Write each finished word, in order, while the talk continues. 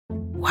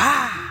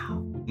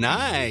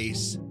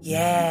Nice.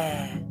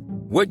 Yeah.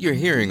 What you're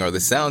hearing are the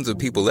sounds of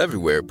people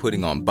everywhere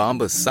putting on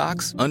Bombas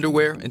socks,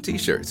 underwear, and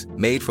T-shirts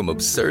made from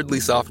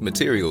absurdly soft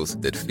materials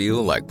that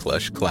feel like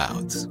plush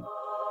clouds.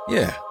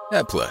 Yeah,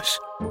 that plush.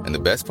 And the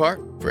best part?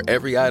 For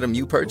every item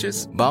you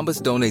purchase,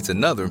 Bombas donates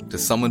another to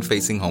someone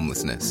facing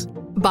homelessness.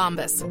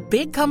 Bombas.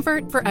 Big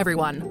comfort for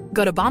everyone.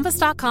 Go to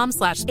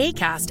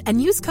bombas.com/ACAST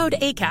and use code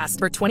ACAST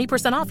for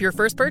 20% off your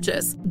first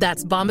purchase.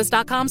 That's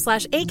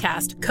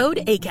bombas.com/ACAST. Code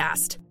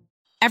ACAST.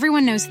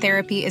 Everyone knows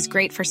therapy is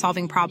great for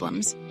solving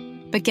problems.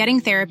 But getting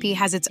therapy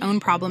has its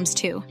own problems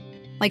too.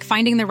 Like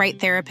finding the right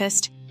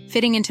therapist,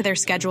 fitting into their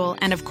schedule,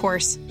 and of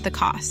course, the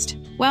cost.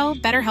 Well,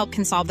 BetterHelp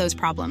can solve those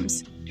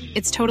problems.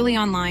 It's totally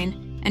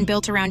online and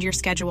built around your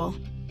schedule.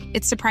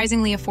 It's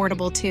surprisingly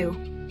affordable too.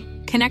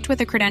 Connect with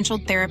a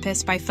credentialed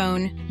therapist by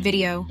phone,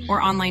 video,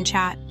 or online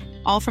chat,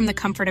 all from the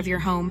comfort of your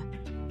home.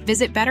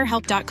 Visit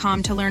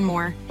BetterHelp.com to learn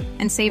more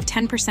and save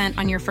 10%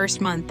 on your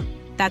first month.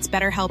 That's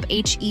BetterHelp,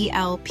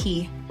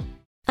 H-E-L-P.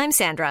 I'm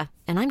Sandra,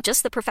 and I'm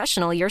just the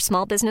professional your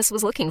small business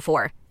was looking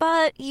for.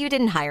 But you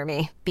didn't hire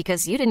me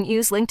because you didn't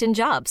use LinkedIn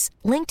Jobs.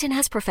 LinkedIn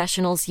has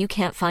professionals you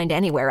can't find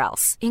anywhere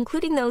else,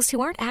 including those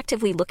who aren't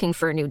actively looking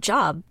for a new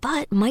job,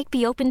 but might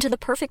be open to the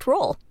perfect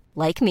role,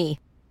 like me.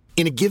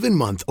 In a given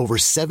month, over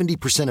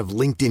 70% of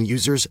LinkedIn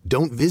users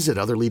don't visit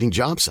other leading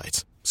job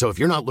sites. So if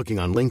you're not looking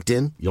on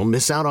LinkedIn, you'll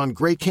miss out on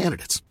great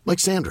candidates like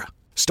Sandra.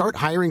 Start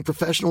hiring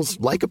professionals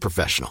like a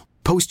professional.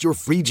 Post your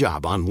free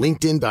job on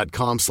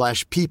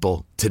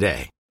linkedin.com/people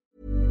today.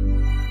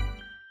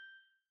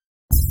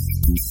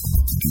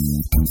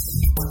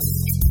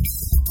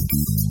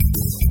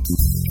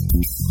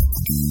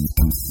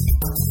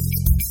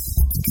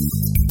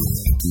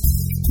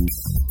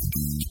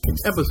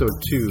 It's episode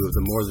 2 of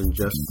the More Than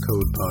Just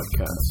Code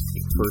podcast,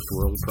 First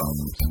World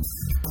Problems.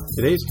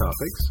 Today's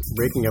topics: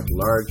 breaking up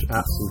large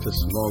apps into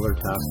smaller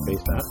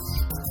task-based apps,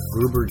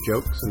 Gruber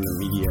jokes and the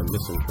media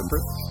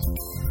misinterprets,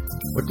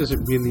 what does it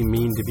really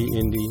mean to be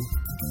indie,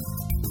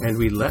 and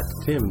we let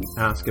Tim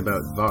ask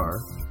about VAR,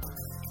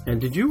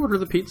 and did you order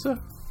the pizza?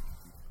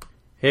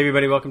 Hey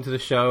everybody, welcome to the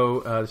show.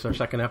 This is our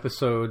second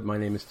episode. My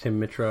name is Tim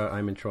Mitra.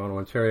 I'm in Toronto,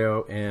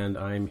 Ontario, and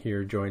I'm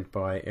here joined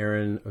by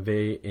Aaron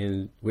Vey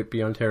in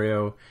Whitby,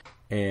 Ontario,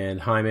 and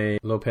Jaime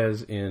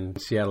Lopez in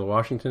Seattle,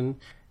 Washington,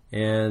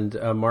 and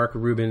Mark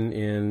Rubin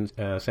in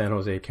San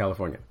Jose,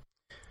 California.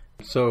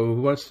 So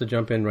who wants to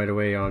jump in right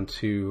away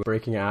onto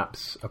breaking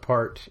apps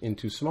apart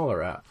into smaller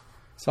apps?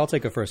 So I'll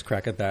take a first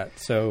crack at that.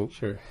 So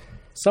Sure.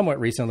 Somewhat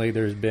recently,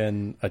 there's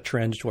been a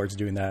trend towards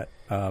doing that.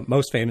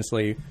 Most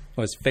famously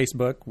was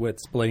Facebook with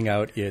splitting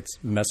out its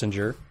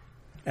Messenger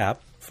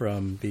app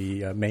from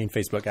the main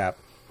Facebook app,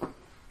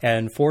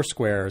 and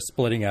Foursquare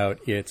splitting out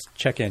its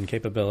check-in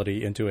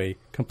capability into a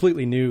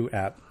completely new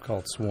app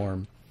called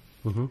Swarm.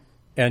 Mm-hmm.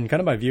 And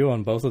kind of my view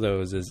on both of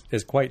those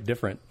is quite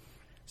different.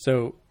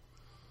 So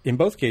in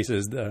both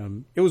cases,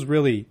 it was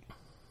really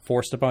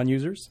forced upon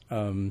users.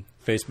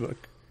 Facebook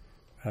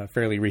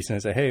fairly recently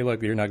said, hey,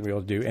 look, you're not going to be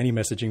able to do any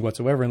messaging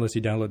whatsoever unless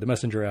you download the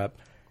Messenger app.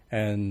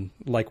 And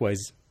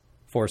likewise,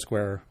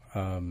 Foursquare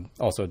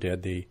also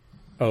did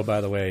by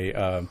the way,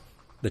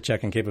 the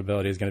check-in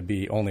capability is going to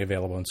be only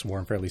available in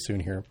Swarm fairly soon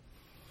here.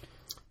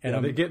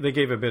 And they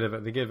gave a bit of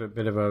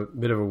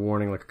a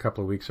warning, like a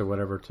couple of weeks or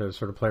whatever, to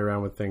sort of play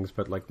around with things.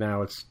 But like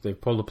now,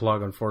 they've pulled the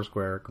plug on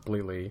Foursquare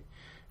completely,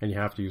 and you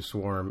have to use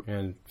Swarm.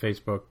 And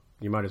Facebook,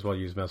 you might as well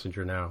use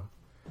Messenger now,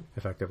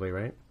 effectively,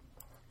 right?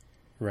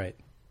 Right.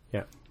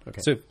 Yeah.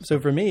 Okay. So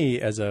for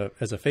me, as a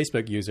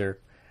Facebook user,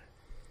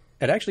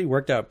 it actually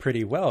worked out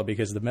pretty well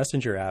because the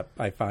Messenger app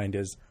I find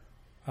is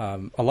a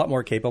lot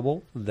more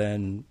capable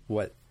than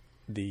what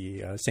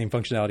the same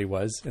functionality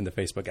was in the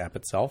Facebook app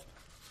itself.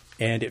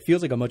 And it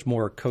feels like a much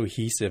more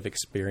cohesive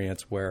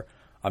experience where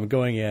I'm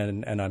going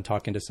in and I'm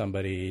talking to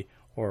somebody,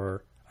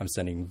 or I'm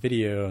sending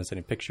video, I'm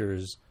sending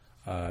pictures.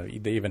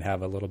 They even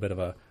have a little bit of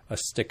a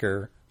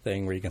sticker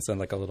thing where you can send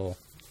like a little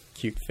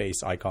cute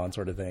face icon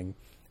sort of thing.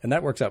 And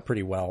that works out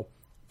pretty well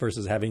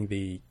versus having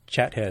the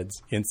chat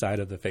heads inside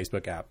of the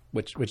Facebook app,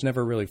 which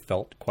never really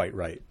felt quite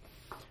right.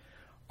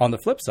 On the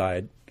flip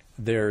side,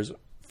 there's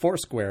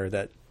Foursquare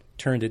that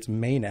turned its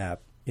main app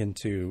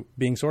into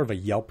being sort of a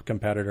Yelp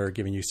competitor,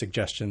 giving you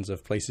suggestions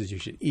of places you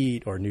should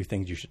eat or new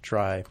things you should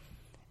try.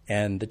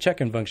 And the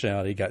check-in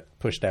functionality got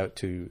pushed out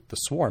to the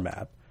Swarm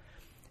app.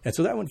 And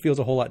so that one feels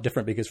a whole lot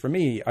different because for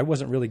me, I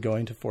wasn't really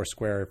going to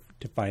Foursquare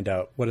to find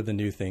out what are the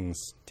new things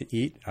to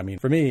eat. I mean,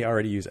 for me, I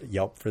already use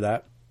Yelp for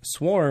that.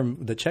 Swarm,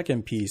 the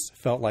check-in piece,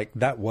 felt like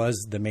that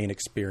was the main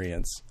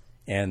experience.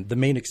 And the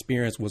main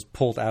experience was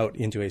pulled out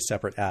into a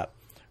separate app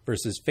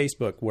versus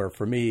Facebook, where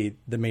for me,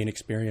 the main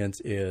experience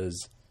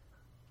is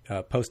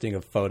posting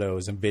of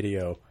photos and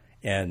video.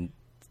 And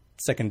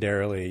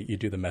secondarily, you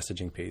do the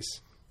messaging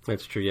piece.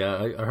 That's true,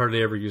 yeah. I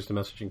hardly ever use the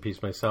messaging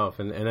piece myself.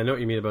 And I know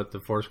what you mean about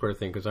the Foursquare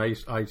thing, because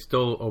I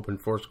still open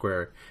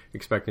Foursquare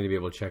expecting to be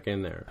able to check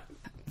in there.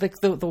 Like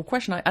the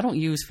question, I don't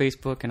use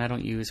Facebook, and I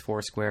don't use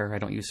Foursquare, I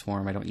don't use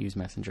Swarm, I don't use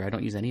Messenger, I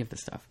don't use any of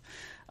this stuff.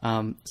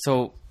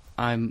 So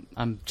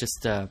I'm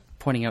just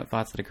pointing out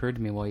thoughts that occurred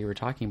to me while you were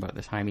talking about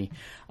this, Jaime.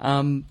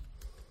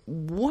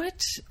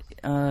 What's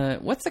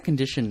the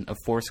condition of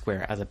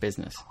Foursquare as a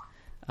business?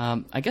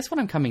 I guess what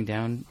I'm coming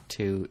down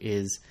to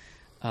is,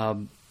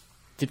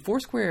 did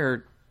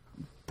Foursquare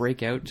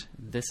break out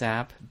this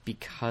app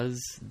because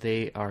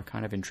they are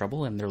kind of in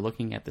trouble and they're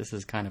looking at this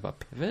as kind of a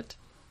pivot?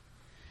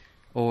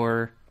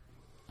 Or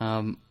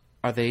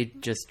are they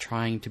just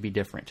trying to be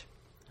different?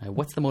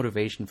 What's the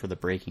motivation for the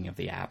breaking of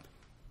the app?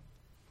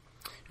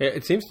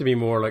 It seems to be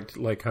more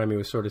like Jaime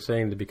was sort of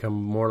saying, to become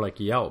more like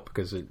Yelp,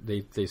 because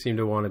they seem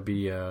to want to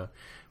be,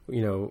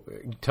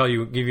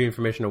 give you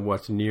information on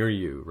what's near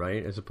you,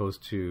 right, as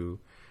opposed to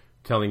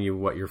telling you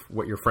what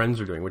your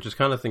friends are doing, which is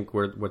kind of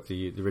what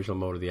the original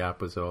mode of the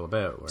app was all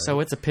about. Right? So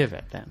it's a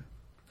pivot then.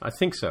 I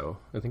think so.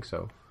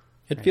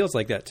 It feels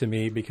like that to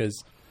me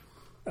because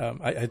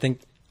I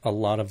think a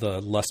lot of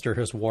the luster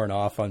has worn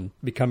off on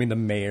becoming the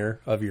mayor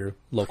of your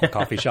local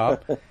coffee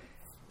shop.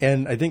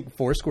 And I think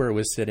Foursquare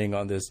was sitting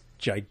on this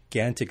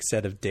gigantic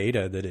set of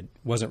data that it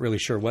wasn't really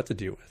sure what to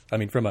do with. I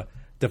mean, from a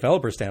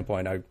developer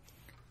standpoint, I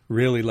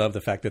really love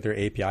the fact that their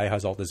API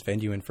has all this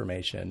venue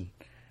information.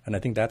 And I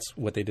think that's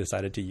what they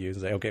decided to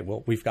use. Like, okay,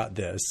 well, we've got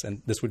this,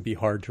 and this would be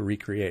hard to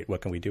recreate.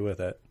 What can we do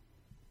with it?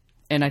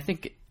 And I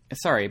think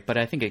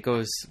it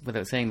goes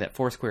without saying that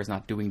Foursquare is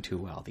not doing too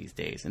well these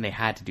days, and they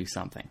had to do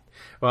something.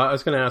 Well, I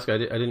was going to ask, I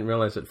didn't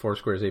realize that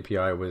Foursquare's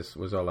API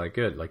was all that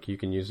good. Like, you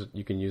can use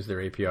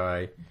their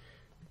API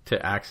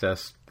to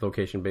access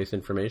location-based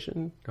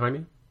information,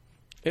 Jaime?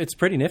 It's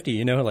pretty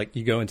nifty, like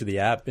you go into the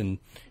app and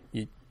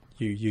you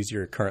use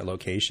your current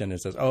location and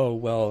it says, oh,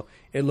 well,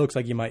 it looks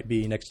like you might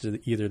be next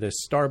to either this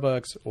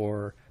Starbucks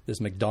or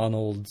this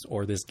McDonald's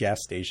or this gas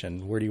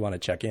station. Where do you want to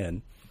check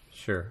in?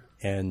 Sure.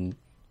 And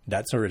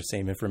that sort of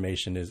same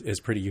information is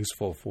pretty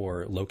useful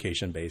for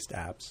location-based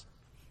apps.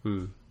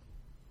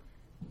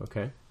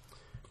 Okay.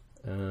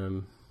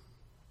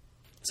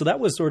 So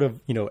that was sort of,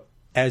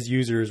 as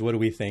users, what do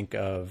we think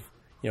of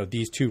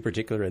these two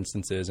particular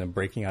instances and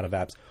breaking out of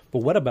apps? But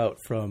what about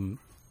from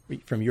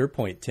your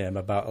point, Tim,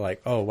 about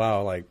like, oh,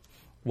 wow, like,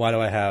 why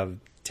do I have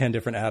 10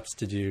 different apps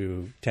to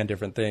do 10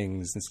 different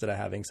things instead of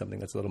having something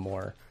that's a little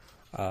more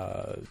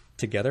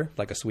together,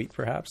 like a suite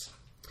perhaps?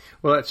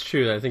 Well, that's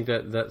true. I think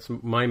that's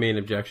my main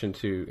objection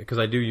to, because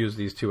I do use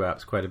these two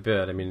apps quite a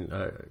bit. I mean,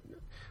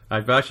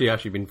 I've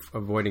actually been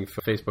avoiding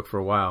Facebook for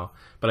a while,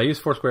 but I use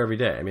Foursquare every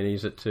day. I mean, I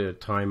use it to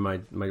time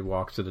my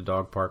walks to the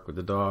dog park with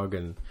the dog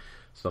and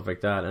stuff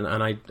like that. And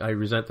I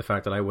resent the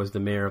fact that I was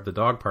the mayor of the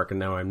dog park and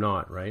now I'm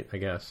not, right? I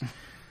guess.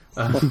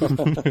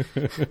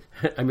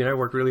 I mean, I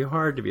worked really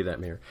hard to be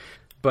that mayor.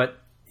 But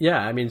yeah,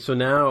 I mean, so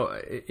now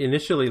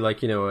initially,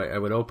 like, I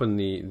would open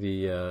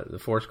the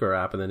Foursquare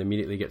app and then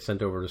immediately get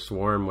sent over to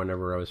Swarm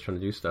whenever I was trying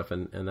to do stuff.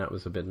 And that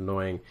was a bit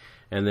annoying.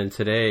 And then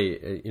today,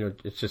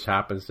 it just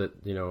happens that,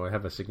 I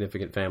have a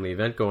significant family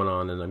event going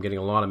on and I'm getting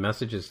a lot of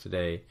messages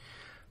today.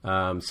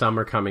 Some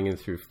are coming in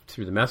through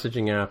the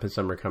messaging app and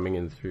some are coming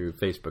in through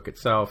Facebook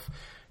itself.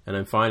 And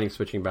I'm finding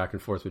switching back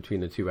and forth between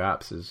the two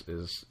apps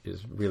is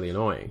really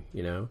annoying,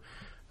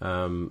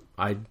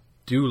 I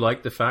do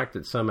like the fact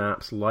that some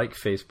apps like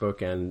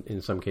Facebook and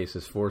in some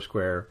cases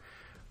Foursquare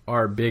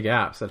are big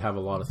apps that have a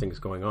lot of things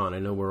going on. I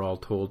know we're all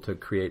told to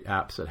create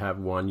apps that have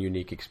one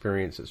unique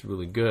experience that's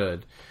really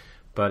good.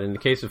 But in the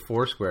case of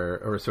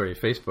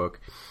Facebook,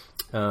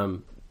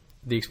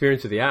 the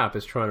experience of the app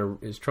is trying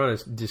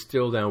to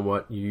distill down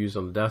what you use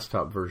on the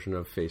desktop version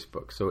of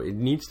Facebook. So it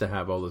needs to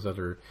have all those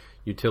other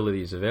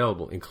utilities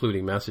available,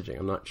 including messaging.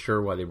 I'm not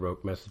sure why they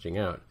broke messaging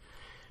out.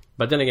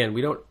 But then again,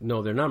 we don't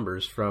know their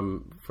numbers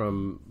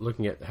from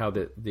looking at how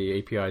the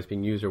API is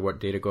being used or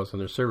what data goes on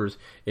their servers.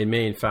 It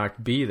may in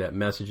fact be that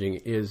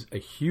messaging is a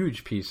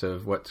huge piece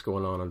of what's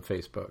going on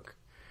Facebook,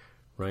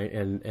 right?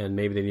 And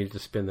maybe they needed to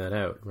spin that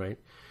out, right?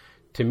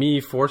 To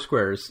me,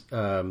 Foursquare's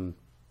the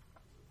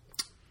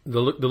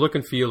look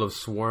and feel of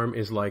Swarm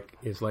is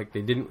like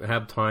they didn't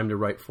have time to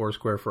write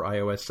Foursquare for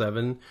iOS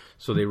 7,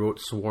 so they wrote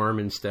Swarm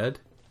instead,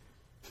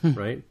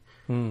 right?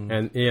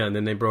 And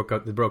then they broke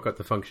out the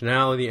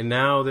functionality, and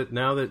now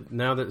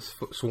that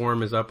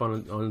Swarm is up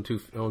on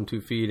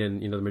two feet,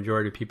 and the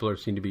majority of people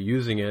seem to be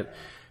using it,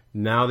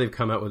 now they've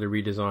come out with a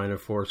redesign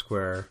of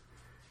Foursquare,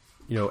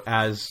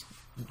 as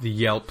the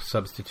Yelp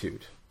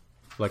substitute.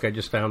 Like I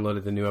just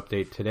downloaded the new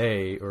update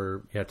today,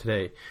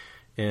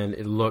 and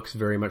it looks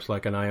very much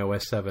like an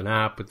iOS 7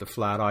 app with the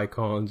flat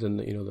icons and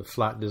the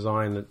flat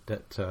design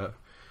that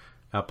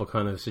Apple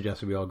kind of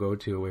suggested we all go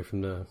to, away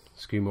from the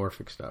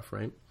skeuomorphic stuff,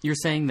 right? You're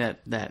saying that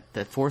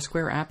the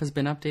Foursquare app has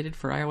been updated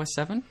for iOS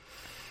 7?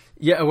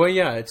 Yeah, well,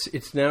 yeah,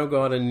 it's now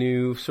got a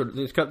new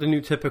it's got the new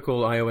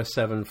typical iOS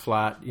 7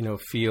 flat,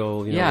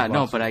 feel. Yeah,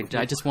 no, but I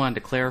just wanted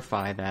to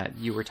clarify that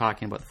you were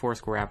talking about the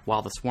Foursquare app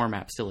while the Swarm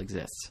app still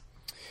exists.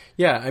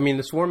 Yeah, I mean,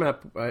 the Swarm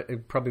app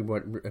probably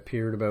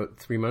appeared about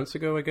 3 months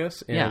ago, I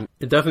guess. And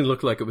it definitely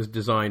looked like it was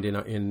designed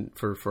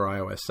for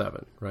iOS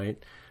 7, right?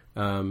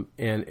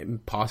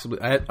 And possibly,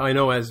 I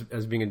know as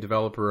being a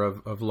developer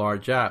of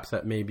large apps,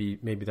 that maybe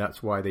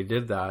that's why they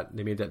did that.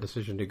 They made that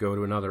decision to go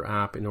to another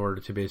app in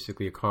order to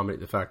basically accommodate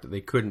the fact that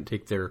they couldn't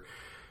take their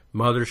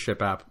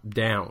mothership app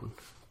down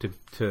to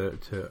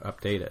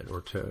update it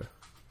or to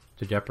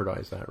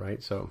jeopardize that,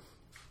 right? So,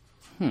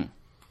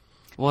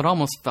 Well, it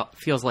almost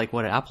feels like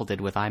what Apple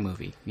did with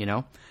iMovie, you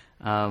know?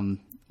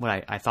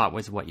 What I thought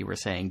was what you were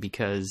saying,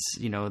 because,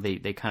 you know,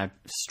 they kind of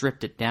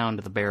stripped it down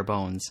to the bare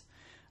bones,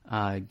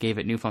 gave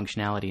it new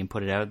functionality and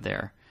put it out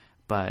there.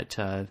 But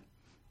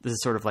this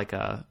is sort of like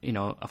a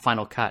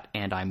Final Cut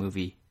and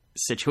iMovie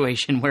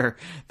situation where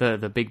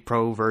the big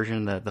pro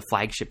version, the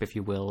flagship, if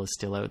you will, is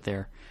still out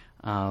there.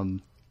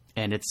 And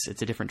it's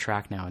a different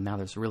track now. And now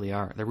there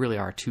really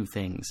are two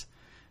things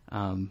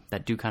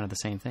that do kind of the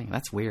same thing.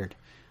 That's weird.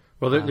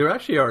 Well, there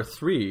actually are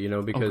three, you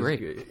know, because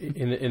great.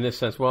 in this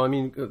sense, well, I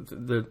mean,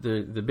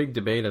 the big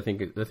debate, I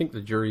think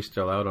the jury's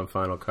still out on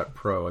Final Cut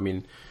Pro. I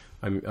mean,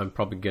 I'm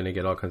probably going to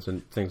get all kinds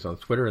of things on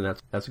Twitter, and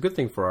that's a good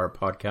thing for our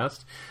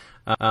podcast.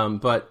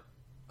 But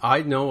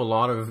I know a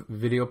lot of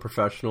video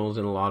professionals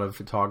and a lot of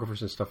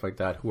photographers and stuff like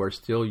that who are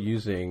still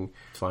using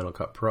Final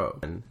Cut Pro,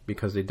 and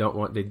because they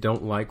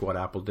don't like what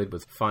Apple did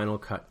with Final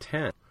Cut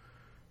 10.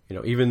 You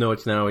know, even though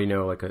it's now, you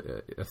know, like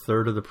a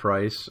third of the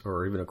price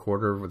or even a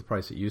quarter of the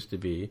price it used to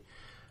be.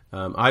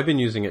 I've been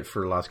using it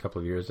for the last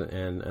couple of years,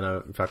 and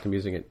in fact, I'm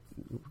using it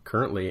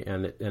currently,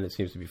 and it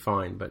seems to be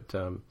fine. But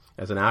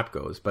as an app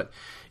goes, but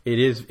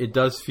it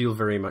does feel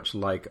very much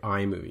like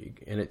iMovie,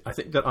 and I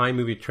think that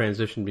iMovie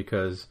transitioned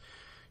because,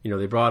 you know,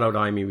 they brought out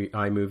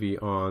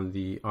iMovie on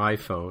the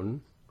iPhone,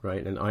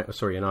 right, and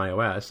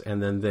iOS,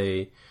 and then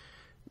they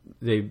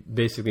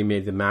basically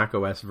made the Mac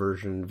OS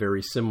version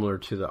very similar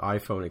to the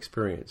iPhone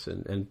experience.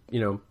 And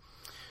you know,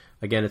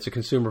 again, it's a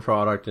consumer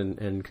product,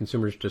 and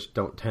consumers just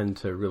don't tend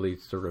to really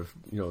sort of,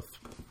 you know,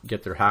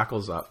 get their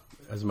hackles up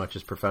as much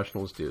as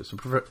professionals do. So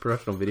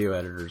professional video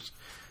editors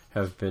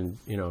have been,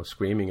 you know,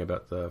 screaming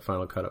about the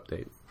Final Cut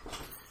update.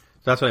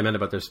 So that's what I meant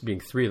about there being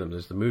three of them.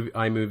 There's the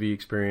iMovie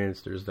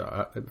experience, there's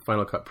the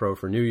Final Cut Pro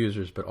for new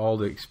users, but all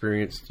the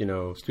experienced, you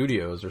know,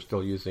 studios are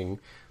still using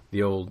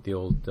the old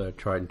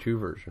tried and true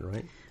version,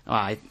 right?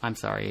 Oh, I'm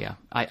sorry. Yeah,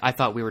 I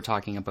thought we were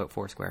talking about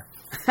Foursquare.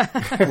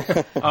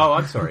 Oh,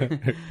 I'm sorry.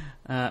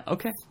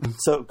 Okay.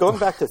 So going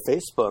back to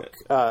Facebook,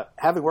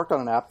 having worked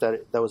on an app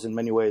that was in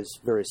many ways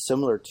very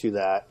similar to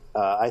that,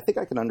 I think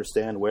I can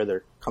understand where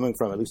they're coming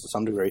from, at least to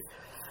some degree.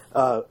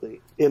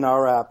 In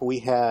our app, we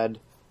had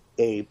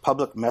a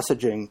public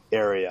messaging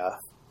area,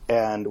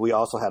 and we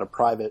also had a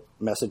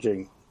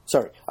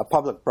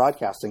public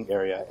broadcasting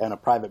area and a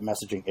private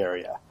messaging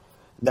area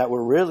that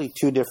were really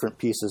two different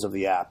pieces of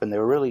the app, and they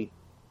were really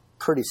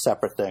pretty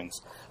separate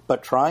things.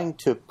 But trying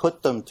to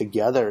put them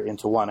together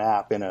into one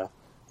app in a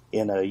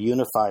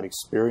unified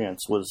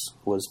experience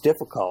was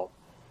difficult,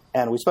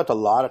 and we spent a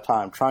lot of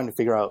time trying to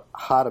figure out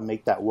how to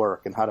make that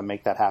work and how to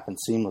make that happen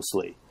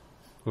seamlessly.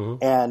 Mm-hmm.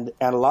 And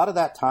a lot of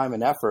that time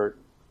and effort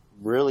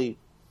really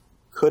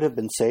could have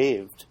been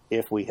saved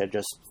if we had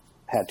just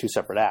had two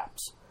separate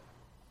apps.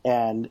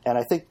 And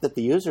I think that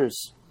the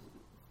users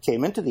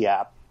came into the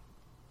app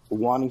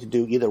wanting to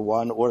do either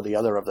one or the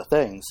other of the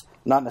things,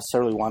 not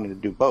necessarily wanting to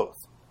do both.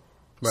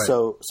 Right.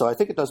 So I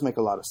think it does make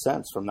a lot of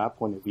sense from that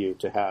point of view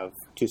to have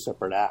two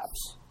separate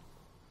apps.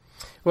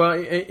 Well,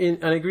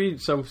 and I agree in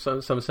some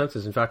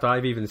senses. In fact,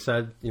 I've even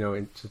said, you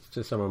know,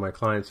 to some of my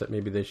clients that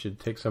maybe they should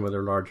take some of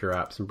their larger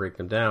apps and break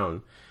them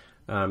down.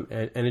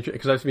 And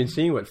because I've been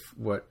seeing what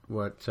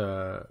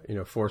you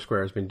know,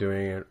 Foursquare has been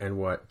doing and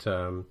what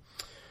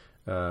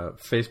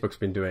Facebook's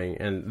been doing,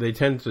 and they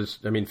tend to.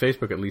 I mean,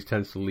 Facebook at least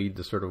tends to lead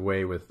the sort of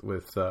way with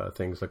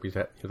things like we've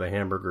had, you know, the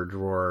hamburger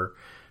drawer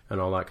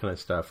and all that kind of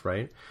stuff,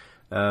 right?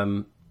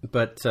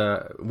 But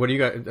what do you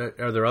got?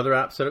 Are there other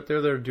apps out there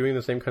that are doing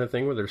the same kind of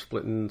thing where they're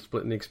splitting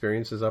the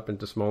experiences up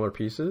into smaller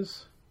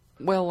pieces?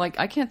 Well, like,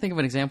 I can't think of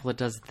an example that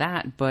does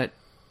that, but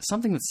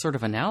something that's sort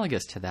of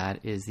analogous to that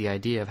is the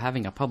idea of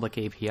having a public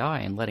API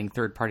and letting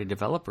third-party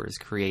developers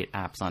create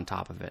apps on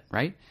top of it,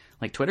 right?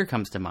 Like Twitter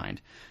comes to mind.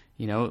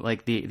 You know,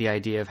 like the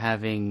idea of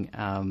having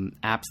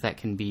apps that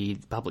can be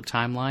public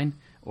timeline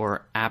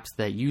or apps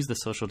that use the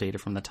social data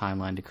from the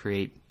timeline to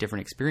create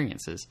different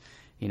experiences.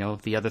 You know,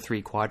 the other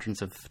three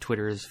quadrants of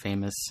Twitter's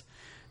famous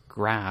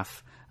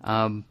graph.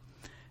 You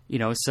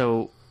know,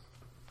 so,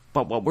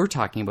 but what we're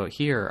talking about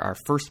here are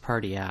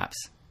first-party apps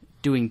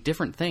doing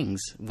different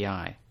things with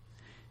AI.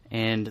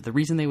 And the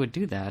reason they would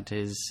do that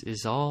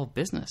is all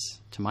business,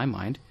 to my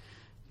mind.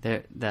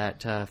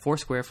 That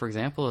Foursquare, for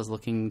example, is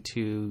looking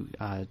to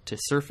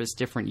surface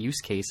different use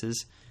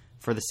cases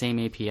for the same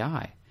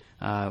API,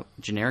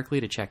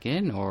 generically to check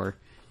in or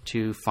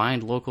to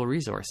find local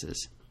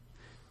resources.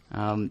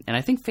 And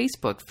I think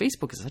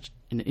Facebook is such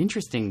an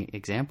interesting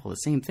example, the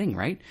same thing,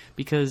 right?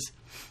 Because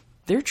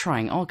they're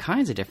trying all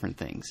kinds of different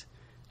things.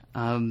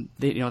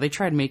 They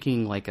tried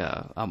making like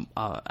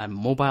a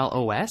mobile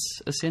OS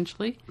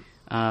essentially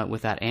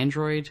with that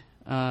Android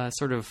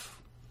sort of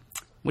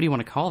what do you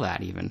want to call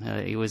that even?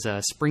 It was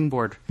a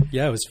Springboard.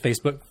 Yeah, it was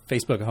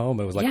Facebook Home.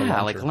 It was like a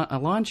launcher. Like a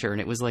launcher, and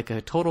it was like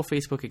a total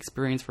Facebook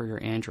experience for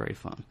your Android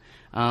phone.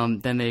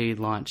 Then they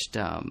launched,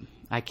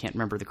 I can't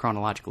remember the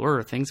chronological order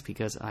of things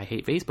because I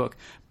hate Facebook,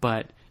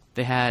 but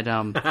they had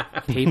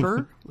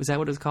Paper. Was that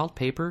what it was called?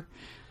 Paper?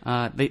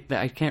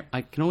 I can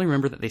only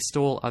remember that they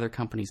stole other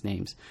companies'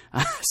 names.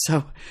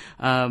 No,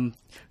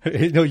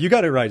 you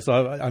got it right.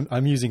 So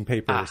I'm using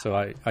Paper, so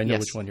I know yes.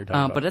 which one you're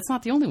talking about. But that's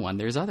not the only one.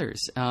 There's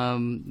others,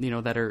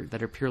 that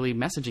are purely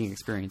messaging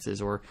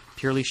experiences or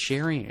purely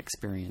sharing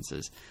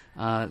experiences.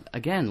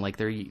 Again, like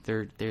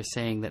they're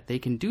saying that they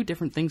can do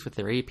different things with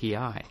their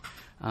API,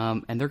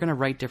 and they're going to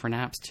write different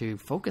apps to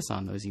focus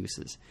on those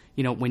uses.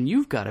 When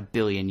you've got 1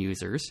 billion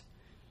users,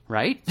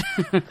 right?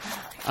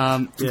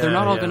 They're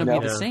not all going to be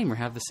the same or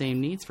have the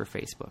same needs for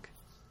Facebook.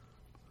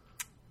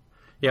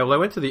 Yeah, well, I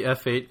went to the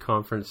F8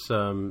 conference,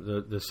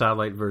 the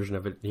satellite version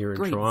of it here in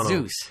Toronto.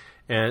 Zeus.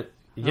 And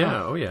we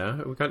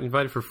got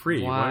invited for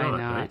free. Why not?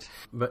 Right?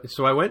 But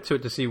so I went to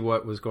it to see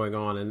what was going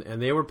on,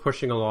 and they were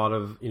pushing a lot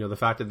of the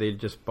fact that they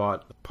just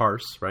bought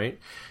Parse, right,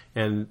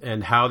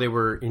 and how they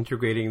were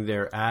integrating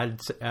their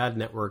ad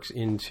networks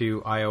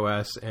into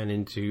iOS and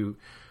into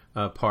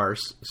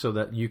Parse, so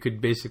that you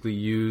could basically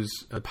use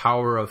the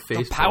power of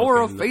Facebook. The power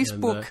of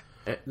Facebook.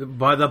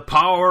 By the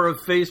power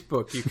of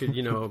Facebook, you could,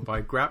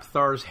 by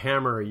Grapthar's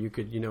hammer, you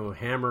could,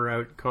 hammer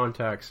out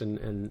contacts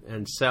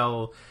and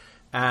sell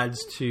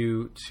ads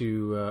to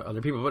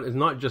other people. But it's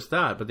not just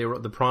that. But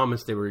the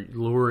promise they were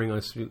luring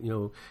us,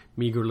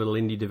 meager little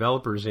indie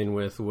developers in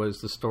with was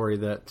the story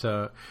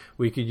that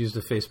we could use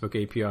the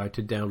Facebook API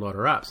to download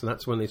our apps, and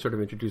that's when they sort of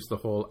introduced the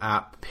whole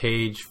app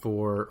page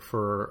for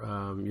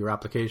your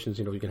applications.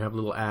 You can have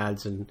little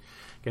ads and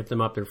get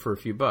them up there for a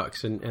few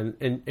bucks, and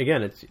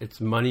again, it's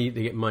money.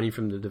 They get money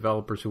from the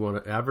developers who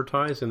want to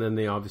advertise, and then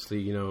they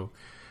obviously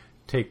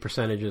take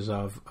percentages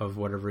of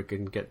whatever it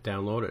can get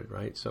downloaded,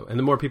 right? So, and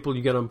the more people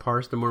you get on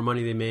Parse, the more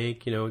money they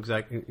make.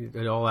 Exactly,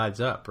 it all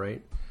adds up,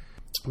 right?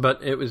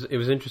 But it was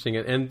interesting,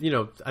 and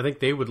I think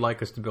they would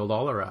like us to build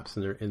all our apps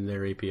in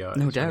their APIs.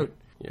 No doubt.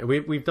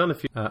 Right? We've done a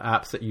few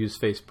apps that use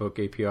Facebook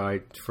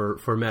API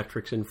for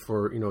metrics and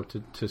for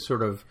to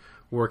sort of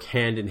work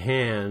hand in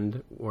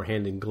hand or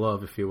hand in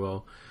glove, if you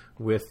will,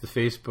 with the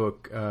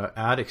Facebook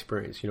ad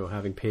experience,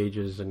 having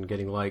pages and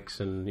getting likes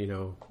and,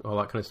 all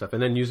that kind of stuff.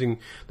 And then using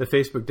the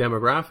Facebook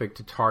demographic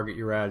to target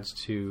your ads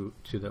to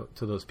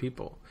those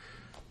people.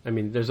 I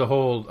mean, there's a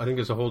whole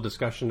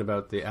discussion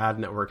about the ad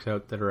networks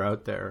that are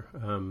out there.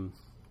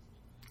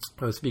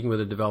 I was speaking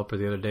with a developer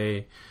the other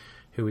day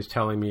who was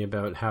telling me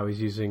about how he's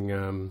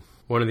using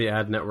one of the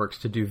ad networks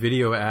to do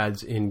video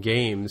ads in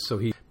games.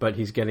 But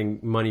he's getting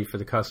money for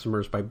the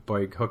customers by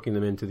hooking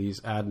them into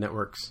these ad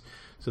networks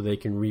so they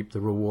can reap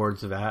the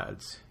rewards of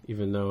ads.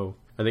 Even though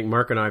I think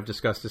Mark and I have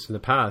discussed this in the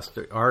past,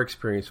 our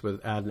experience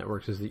with ad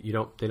networks is that you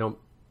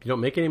don't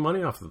make any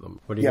money off of them.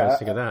 What do you guys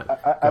think of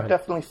that? I've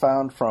definitely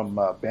found from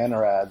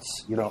banner ads,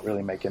 you don't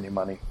really make any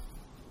money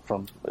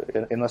from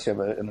unless you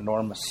have an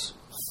enormous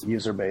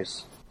user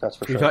base. That's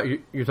for sure.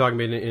 You're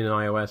talking about in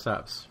iOS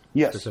apps?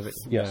 Yes. Specific?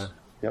 Yes. Yeah.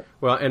 Yep.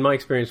 Well, and my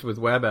experience with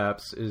web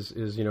apps is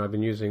I've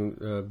been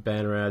using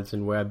banner ads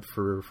in web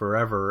for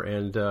forever,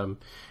 and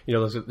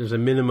there's a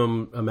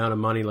minimum amount of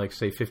money, like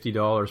say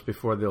 $50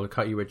 before they'll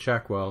cut you a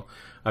check. Well,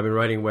 I've been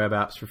writing web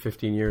apps for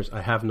 15 years.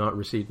 I have not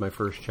received my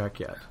first check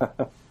yet.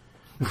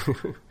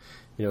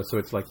 So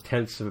it's like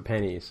tenths of a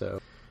penny.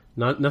 So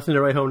nothing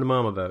to write home to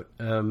mom about.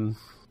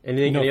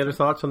 Any other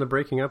thoughts on the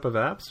breaking up of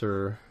apps,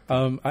 or?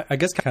 I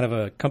guess kind of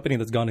a company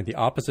that's gone in the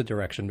opposite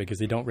direction because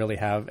they don't really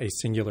have a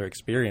singular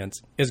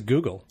experience is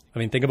Google. I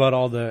mean, think about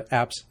all the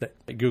apps that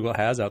Google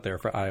has out there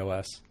for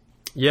iOS.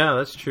 Yeah,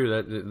 that's true.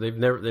 That they've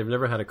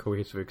never had a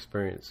cohesive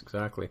experience.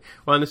 Exactly.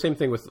 Well, and the same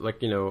thing with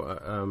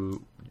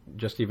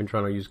just even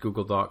trying to use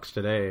Google Docs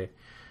today.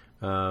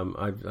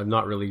 I've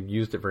not really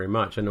used it very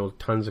much. I know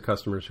tons of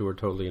customers who are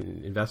totally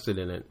invested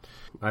in it.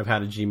 I've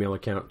had a Gmail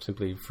account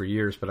simply for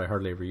years, but I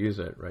hardly ever use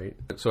it, right?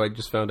 So I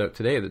just found out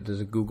today that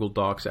there's a Google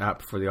Docs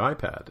app for the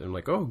iPad. And I'm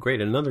like, oh, great,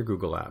 another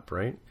Google app,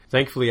 right?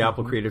 Thankfully,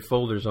 Apple created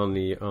folders on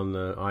the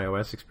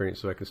iOS experience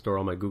so I can store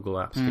all my Google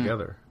apps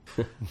together.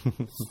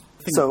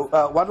 So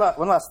one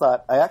last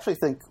thought. I actually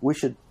think we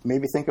should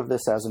maybe think of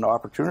this as an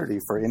opportunity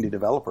for indie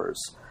developers.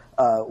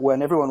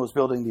 When everyone was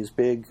building these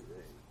big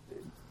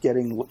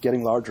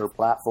getting larger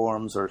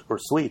platforms or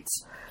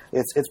suites,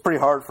 it's pretty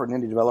hard for an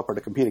indie developer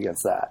to compete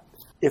against that.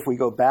 If we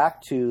go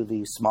back to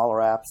the smaller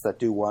apps that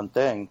do one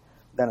thing,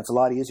 then it's a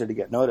lot easier to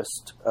get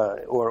noticed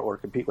or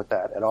compete with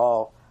that at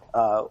all,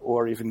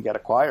 or even get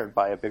acquired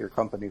by a bigger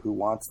company who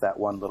wants that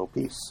one little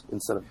piece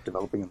instead of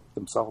developing it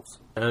themselves.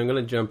 And I'm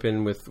going to jump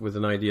in with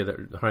an idea that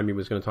Jaime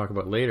was going to talk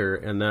about later,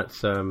 and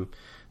that's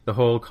the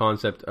whole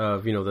concept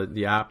of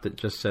the app that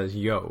just says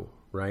yo.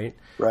 Right.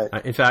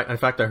 In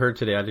fact, I heard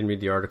today. I didn't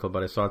read the article,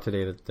 but I saw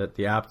today that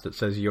the app that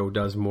says "yo"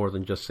 does more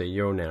than just say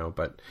 "yo" now.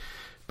 But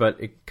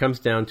it comes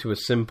down to a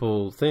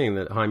simple thing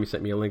that Jaime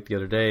sent me a link the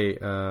other day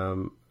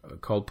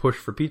called Push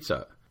for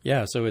Pizza.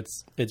 Yeah. So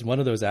it's one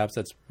of those apps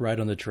that's right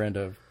on the trend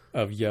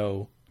of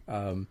yo.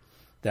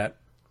 that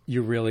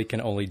you really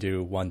can only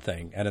do one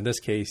thing. And in this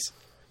case,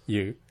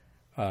 the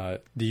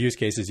use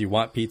case is you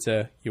want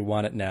pizza, you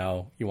want it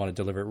now, you want to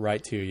deliver it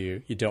right to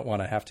you. You don't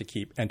want to have to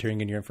keep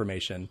entering in your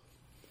information.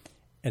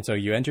 And so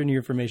you enter in your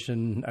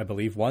information, I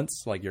believe,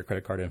 once, like your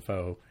credit card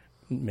info,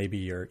 maybe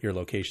your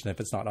location if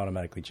it's not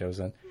automatically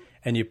chosen.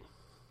 And you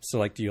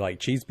select, do you like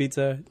cheese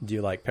pizza? Do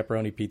you like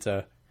pepperoni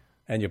pizza?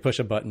 And you push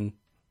a button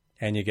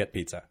and you get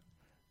pizza.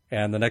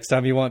 And the next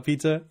time you want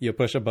pizza, you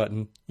push a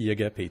button, you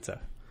get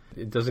pizza.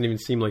 It doesn't even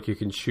seem like you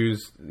can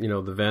choose,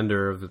 the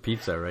vendor of the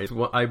pizza, right?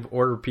 Well, I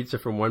order pizza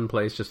from one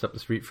place just up the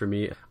street from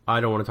me. I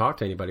don't want to talk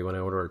to anybody when I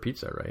order a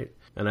pizza, right?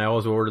 And I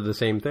always order the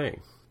same thing.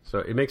 So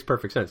it makes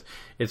perfect sense.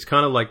 It's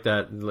kind of like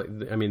that.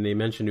 I mean, they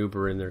mention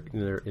Uber in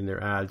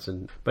their ads,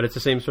 but it's the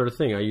same sort of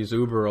thing. I use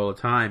Uber all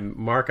the time.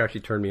 Mark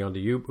actually turned me on to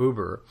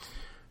Uber,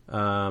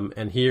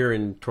 and here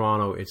in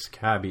Toronto, it's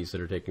cabbies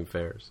that are taking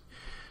fares.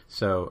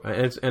 So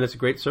and it's a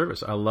great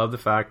service. I love the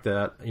fact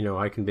that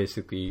I can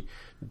basically,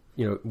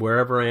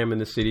 wherever I am in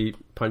the city,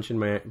 punch in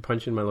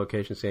my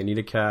location, say I need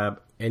a cab.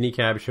 Any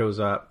cab shows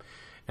up.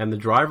 And the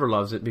driver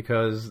loves it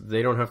because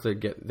they don't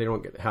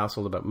get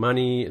hassled about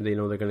money. They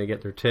know they're going to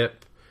get their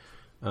tip.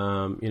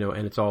 And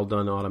it's all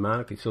done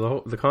automatically.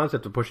 So the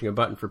concept of pushing a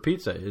button for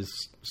pizza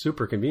is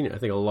super convenient. I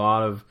think a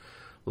lot of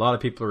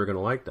people are going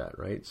to like that,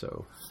 right?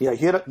 So yeah,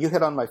 you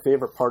hit on my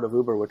favorite part of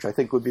Uber, which I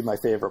think would be my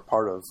favorite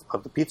part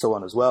of the pizza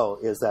one as well,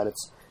 is that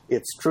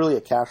it's truly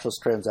a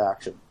cashless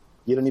transaction.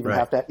 You don't even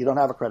you don't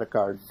have a credit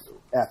card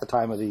at the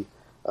time of the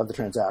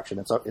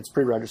transaction. It's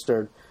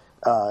pre-registered.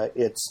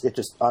 It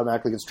just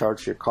automatically gets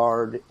charged to your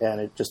card,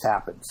 and it just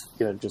happens.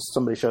 Just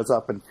somebody shows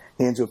up and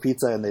hands you a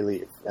pizza, and they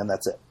leave, and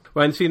that's it.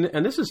 Well,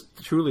 and this is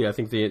truly, I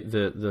think,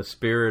 the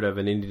spirit of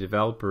an indie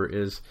developer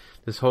is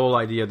this whole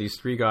idea. These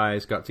three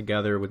guys got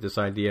together with this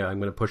idea: I'm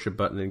going to push a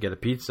button and get a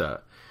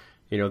pizza.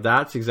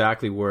 That's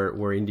exactly where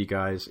indie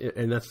guys,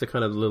 and that's the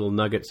kind of little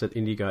nuggets that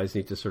indie guys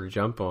need to sort of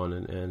jump on.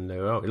 And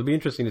it'll be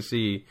interesting to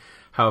see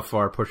how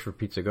far Push for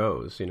Pizza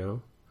goes.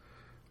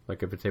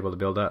 Like if it's able to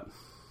build up.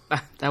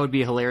 That would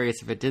be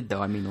hilarious if it did,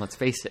 though. I mean, let's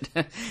face it.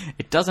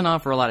 It doesn't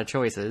offer a lot of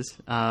choices.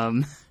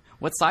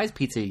 What size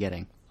pizza are you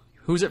getting?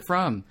 Who's it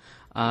from?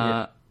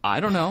 I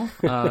don't know.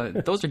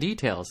 Those are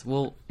details.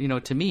 Well,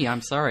 to me,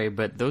 I'm sorry,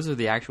 but those are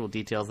the actual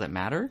details that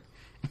matter.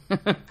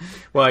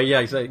 Well, yeah,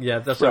 exactly. Yeah,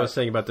 that's what I was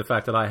saying about the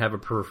fact that I have a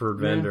preferred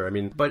vendor. I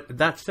mean, but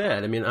that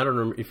said, I don't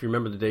know if you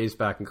remember the days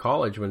back in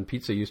college when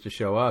pizza used to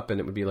show up and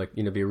it would be like,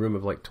 be a room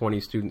of like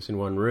 20 students in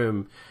one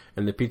room,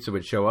 and the pizza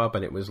would show up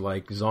and it was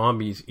like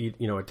zombies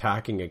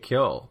attacking a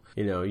kill.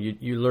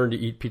 You learn to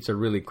eat pizza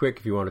really quick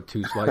if you wanted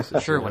 2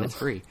 slices. Sure, when it's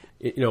free.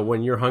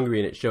 When you're hungry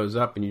and it shows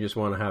up and you just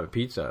want to have a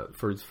pizza,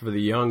 for the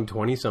young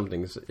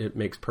 20-somethings, it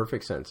makes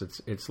perfect sense.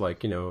 It's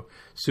like,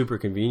 super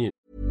convenient.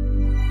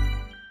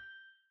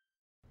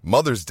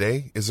 Mother's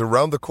Day is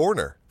around the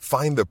corner.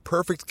 Find the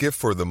perfect gift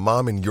for the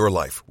mom in your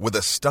life with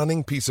a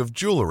stunning piece of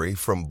jewelry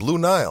from Blue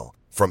Nile.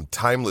 From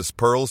timeless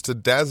pearls to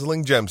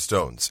dazzling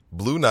gemstones,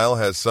 Blue Nile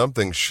has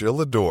something she'll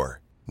adore.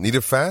 Need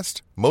it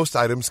fast? Most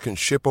items can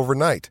ship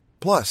overnight.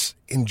 Plus,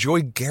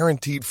 enjoy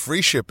guaranteed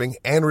free shipping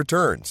and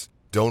returns.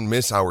 Don't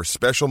miss our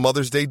special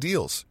Mother's Day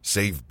deals.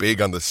 Save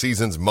big on the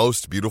season's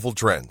most beautiful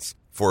trends.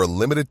 For a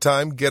limited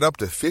time, get up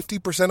to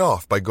 50%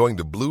 off by going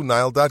to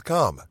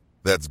BlueNile.com.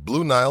 That's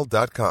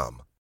BlueNile.com.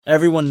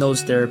 Everyone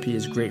knows therapy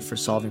is great for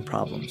solving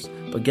problems,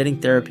 but getting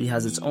therapy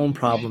has its own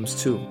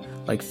problems too,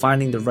 like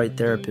finding the right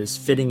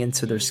therapist, fitting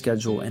into their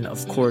schedule, and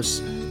of course,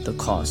 the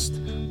cost.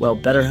 Well,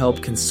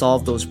 BetterHelp can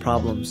solve those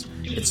problems.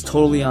 It's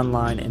totally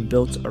online and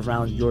built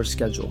around your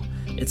schedule.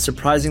 It's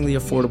surprisingly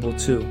affordable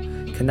too.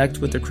 Connect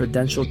with a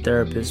credentialed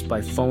therapist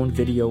by phone,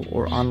 video,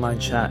 or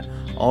online chat,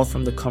 all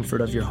from the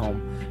comfort of your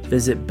home.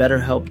 Visit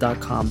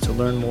BetterHelp.com to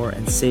learn more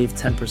and save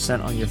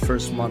 10% on your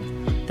first month.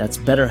 That's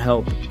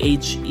BetterHelp,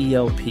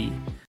 H-E-L-P.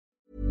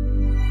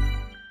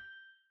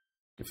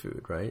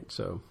 Food, right?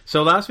 So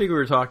last week we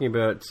were talking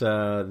about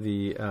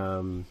the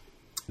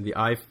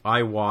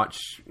iWatch,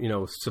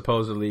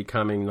 supposedly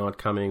coming, not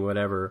coming,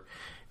 whatever,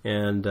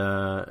 and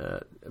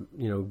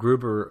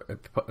Gruber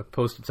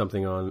posted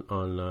something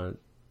on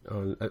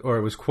or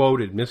it was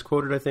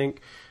misquoted, I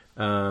think,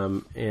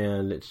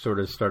 and it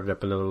sort of started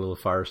up another little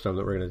firestorm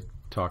that we're going to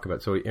talk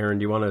about. So, Aaron,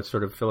 do you want to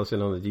sort of fill us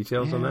in on the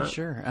details on that?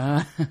 Sure.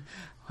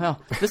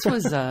 Well, this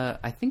was,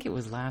 I think it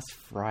was last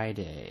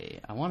Friday.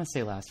 I want to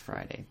say last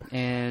Friday.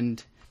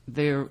 And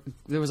there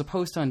was a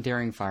post on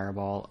Daring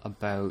Fireball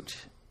about,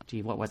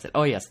 what was it?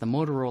 Oh, yes, the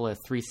Motorola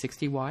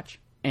 360 watch.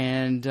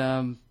 And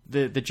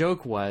the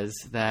joke was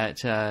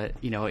that,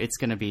 it's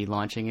going to be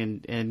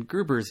launching, and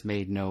Gruber's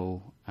made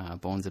no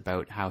bones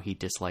about how he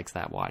dislikes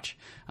that watch,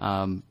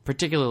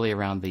 particularly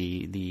around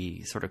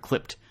the sort of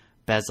clipped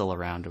bezel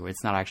around it.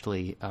 It's not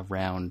actually a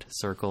round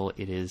circle.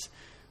 It is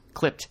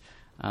clipped.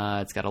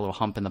 It's got a little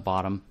hump in the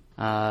bottom,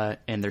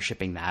 and they're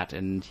shipping that,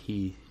 and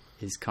he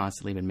has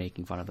constantly been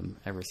making fun of them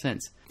ever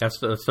since. That's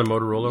the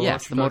Motorola watch?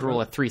 Yes, the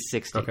Motorola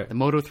 360, okay. The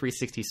Moto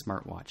 360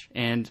 smartwatch.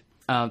 And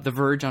The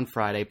Verge on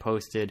Friday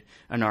posted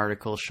an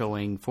article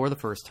showing, for the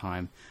first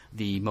time,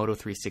 the Moto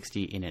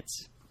 360 in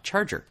its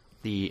charger.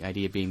 The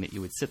idea being that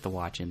you would sit the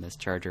watch in this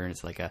charger, and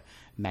it's like a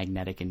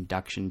magnetic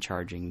induction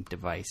charging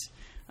device.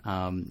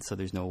 So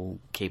there's no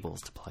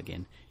cables to plug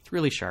in. It's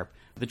really sharp.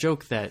 The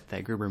joke that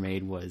Gruber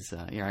made was,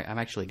 I've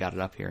actually got it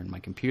up here in my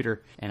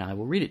computer, and I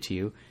will read it to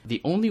you.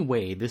 The only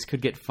way this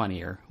could get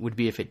funnier would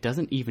be if it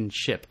doesn't even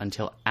ship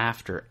until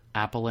after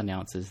Apple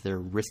announces their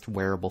wrist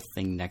wearable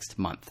thing next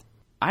month.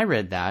 I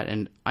read that,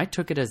 and I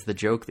took it as the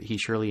joke that he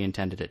surely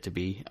intended it to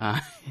be,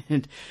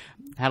 and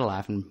had a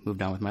laugh and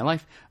moved on with my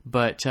life.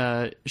 But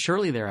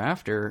shortly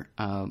thereafter,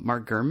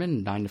 Mark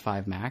Gurman,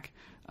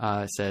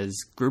 9to5Mac, says,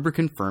 Gruber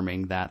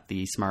confirming that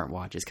the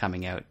smartwatch is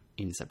coming out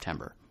in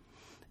September.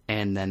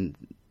 And then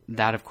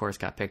that, of course,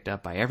 got picked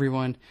up by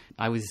everyone.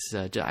 I was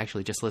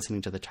actually just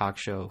listening to the talk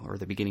show, or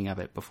the beginning of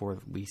it, before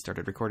we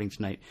started recording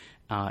tonight,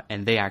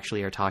 and they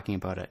actually are talking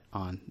about it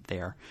on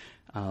there.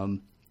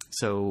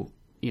 So,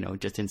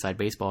 just inside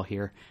baseball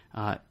here,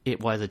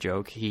 it was a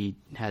joke. He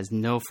has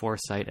no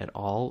foresight at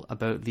all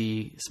about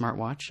the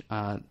smartwatch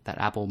that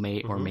Apple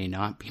may or may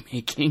not be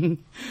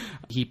making.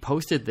 He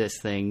posted this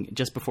thing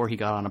just before he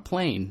got on a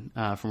plane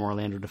from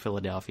Orlando to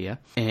Philadelphia.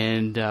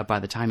 And by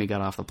the time he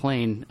got off the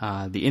plane,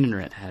 the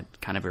internet had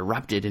kind of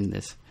erupted in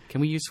this. Can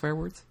we use swear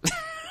words?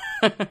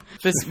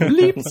 This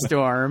bleep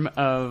storm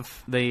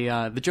of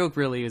the joke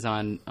really is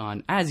on,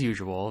 as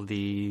usual,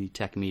 the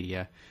tech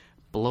media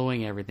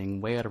blowing everything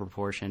way out of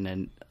proportion,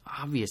 and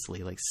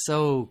obviously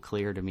so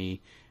clear to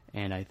me,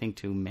 and I think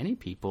to many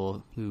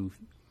people who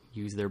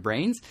use their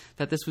brains,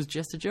 that this was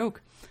just a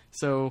joke.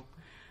 So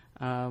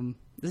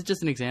this is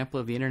just an example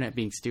of the internet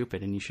being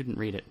stupid, and you shouldn't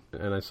read it.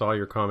 And I saw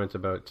your comments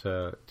about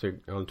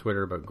on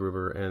Twitter about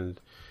Gruber, and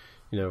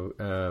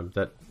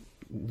that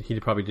he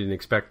probably didn't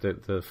expect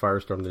the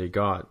firestorm that he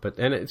got.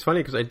 And it's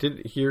funny because I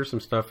did hear some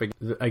stuff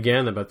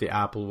again about the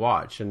Apple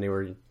Watch, and they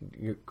were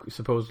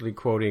supposedly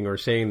quoting or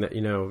saying that,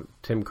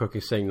 Tim Cook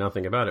is saying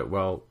nothing about it.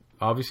 Well,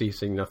 obviously he's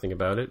saying nothing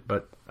about it,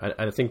 but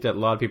I think that a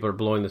lot of people are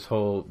blowing this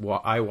whole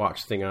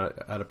iWatch thing out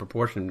of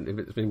proportion.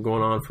 It's been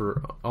going on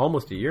for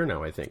almost a year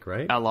now, I think,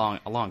 right? A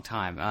long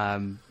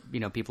time.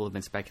 People have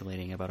been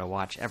speculating about a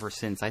watch ever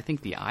since, I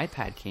think, the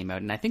iPad came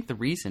out. And I think the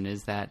reason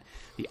is that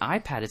the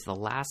iPad is the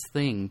last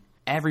thing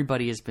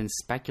everybody has been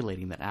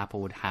speculating that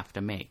Apple would have to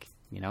make.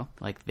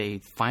 They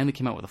finally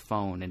came out with a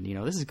phone, and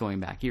this is going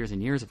back years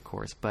and years, of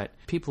course, but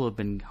people have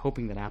been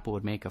hoping that Apple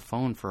would make a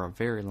phone for a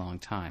very long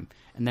time.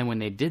 And then when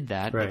they did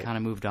that, They kind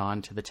of moved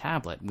on to the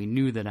tablet. We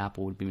knew that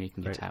Apple would be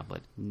making a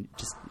tablet,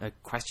 just a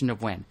question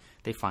of when.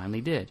 They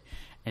finally did.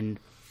 And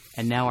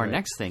now our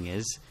next thing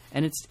is,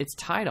 and it's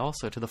tied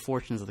also to the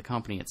fortunes of the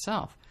company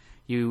itself.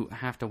 You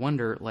have to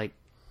wonder,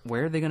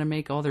 where are they going to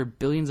make all their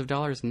billions of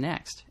dollars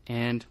next?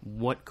 And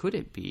what could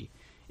it be?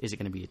 Is it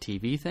going to be a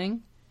TV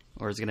thing?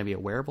 Or is it going to be a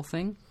wearable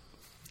thing?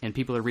 And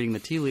people are reading the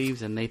tea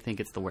leaves, and they think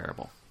it's the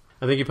wearable.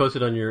 I think you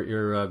posted on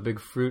your Big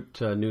Fruit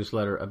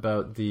newsletter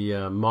about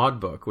the Mod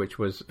Book, which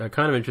was a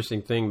kind of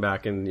interesting thing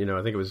back in,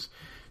 I think it was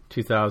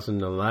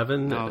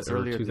 2011 or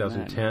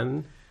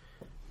 2010.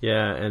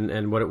 Yeah,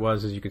 and what it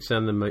was is you could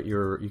send them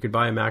you could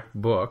buy a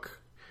MacBook,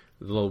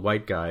 the little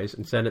white guys,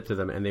 and send it to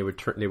them, and they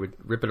would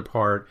rip it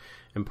apart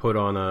and put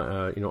on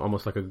a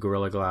almost like a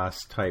Gorilla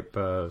Glass type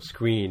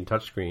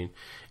touchscreen,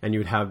 and you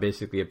would have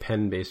basically a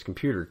pen-based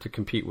computer to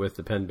compete with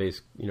the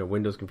pen-based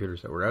Windows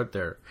computers that were out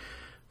there.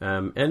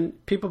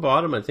 And people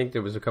bought them. I think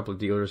there was a couple of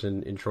dealers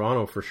in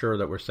Toronto for sure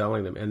that were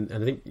selling them. And I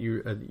think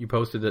you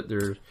posted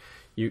that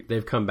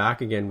they've come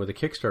back again with a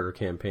Kickstarter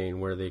campaign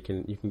where you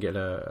can get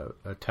a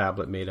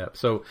tablet made up.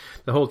 So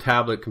the whole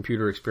tablet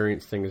computer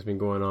experience thing has been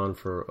going on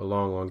for a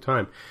long, long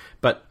time.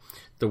 But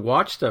the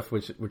watch stuff,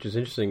 which is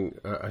interesting,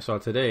 I saw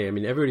today. I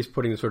mean, everybody's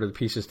putting sort of the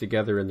pieces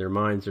together in their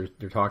minds.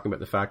 They're talking about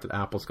the fact that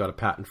Apple's got a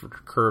patent for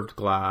curved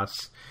glass,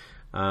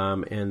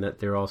 and that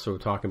they're also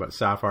talking about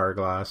sapphire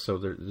glass. So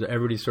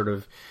everybody's sort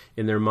of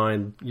in their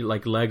mind,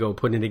 like Lego,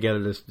 putting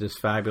together this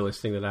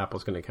fabulous thing that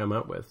Apple's going to come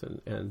out with.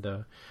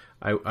 And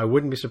I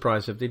wouldn't be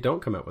surprised if they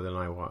don't come out with an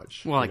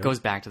iWatch. Well, it goes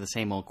back to the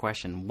same old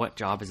question: what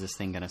job is this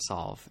thing going to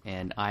solve?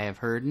 And I have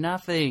heard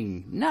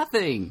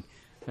nothing.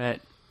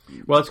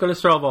 Well, it's going to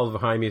solve all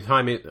of Jaime's first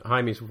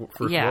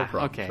world problems.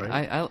 Okay.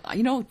 Right?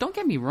 I don't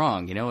get me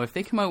wrong. If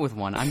they come out with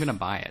one, I'm going to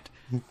buy it.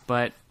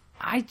 But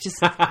I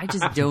just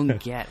don't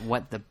get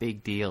what the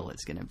big deal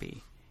is going to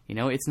be.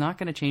 It's not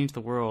going to change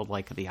the world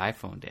like the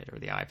iPhone did or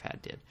the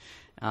iPad did.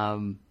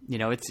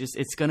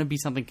 It's going to be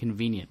something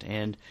convenient.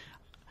 And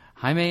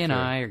Jaime and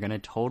I are going to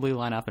totally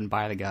line up and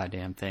buy the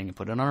goddamn thing and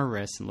put it on our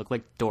wrists and look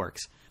like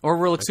dorks, or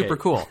we'll look super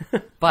cool.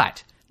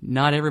 But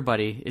not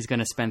everybody is going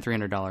to spend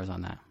 $300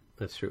 on that.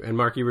 That's true. And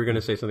Mark, you were going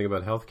to say something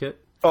about HealthKit?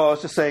 Oh, I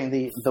was just saying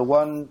the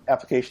one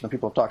application that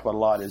people have talked about a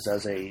lot is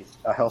as a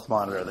health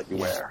monitor that you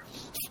wear.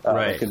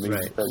 Right. So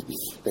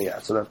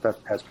that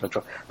has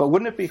potential. But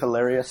wouldn't it be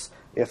hilarious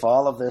if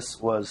all of this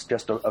was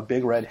just a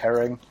big red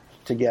herring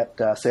to get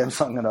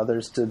Samsung and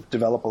others to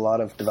develop a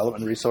lot of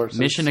development resources?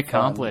 Mission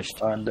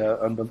accomplished. And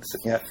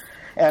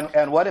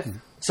what if?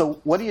 So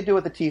what do you do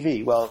with the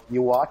TV? Well,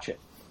 you watch it.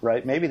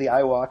 Right? Maybe the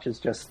iWatch is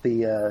just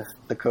the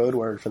code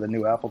word for the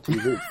new Apple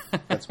TV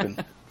that's been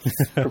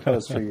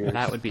proposed for years.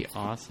 That would be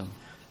awesome.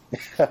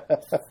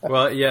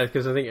 Well, yeah,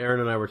 because I think Aaron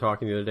and I were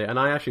talking the other day, and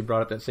I actually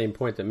brought up that same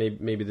point that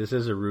maybe this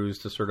is a ruse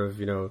to sort of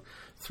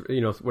what do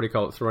you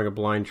call it, throwing a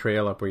blind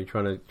trail up, where you're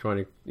trying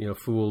to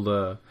fool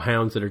the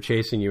hounds that are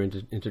chasing you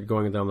into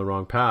going down the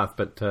wrong path.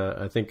 But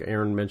I think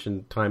Aaron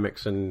mentioned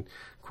Timex and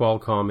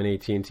Qualcomm and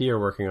AT&T are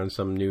working on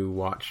some new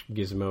watch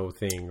gizmo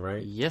thing,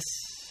 right? Yes,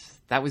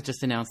 that was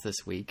just announced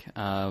this week.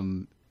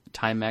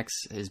 Timex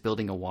is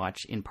building a watch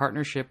in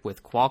partnership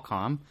with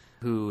Qualcomm,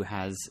 who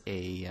has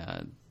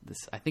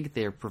I think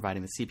they're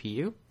providing the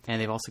CPU, and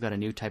they've also got a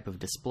new type of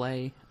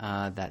display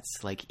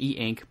that's like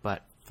e-ink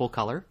but full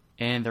color.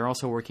 And they're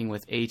also working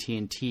with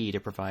AT&T to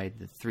provide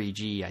the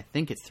 3G, I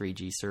think it's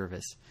 3G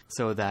service,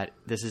 so that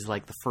this is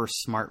like the first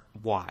smart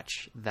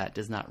watch that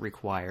does not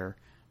require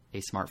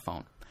a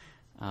smartphone.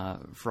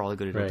 For all the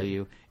good it'll do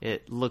you.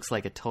 It looks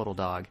like a total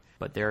dog,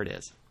 but there it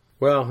is.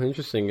 Well,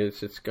 interesting.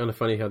 It's kind of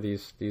funny how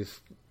these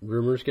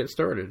rumors get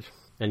started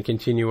and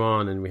continue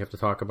on, and we have to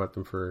talk about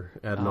them for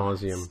ad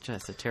nauseum. It's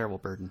just a terrible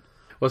burden.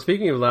 Well,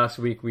 speaking of last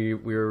week, we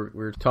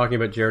were talking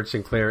about Jared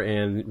Sinclair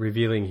and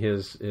revealing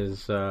his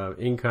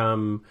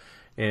income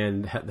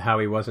and how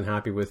he wasn't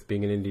happy with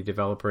being an indie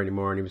developer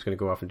anymore, and he was going to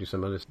go off and do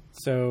some other stuff.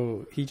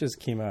 So he just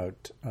came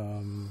out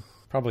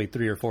probably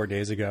 3 or 4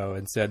 days ago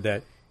and said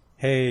that,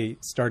 hey,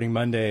 starting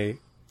Monday,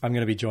 I'm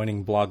going to be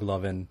joining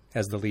Bloglovin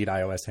as the lead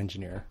iOS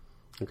engineer.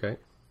 Okay.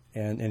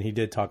 And he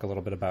did talk a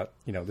little bit about,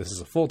 this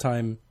is a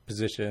full-time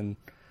position.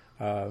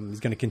 He's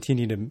going to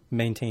continue to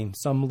maintain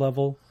some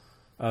level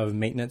of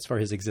maintenance for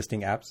his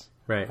existing apps.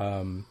 Right.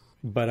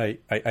 But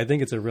I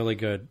think it's a really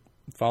good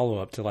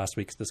follow-up to last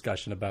week's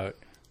discussion about,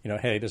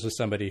 hey, this was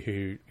somebody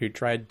who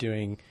tried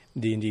doing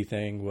the indie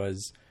thing,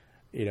 was,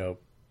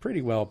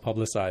 pretty well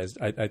publicized,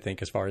 I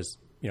think, as far as,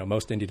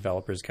 most indie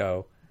developers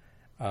go.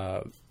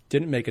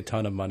 Didn't make a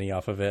ton of money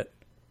off of it.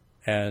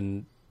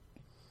 And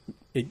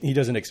he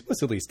doesn't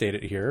explicitly state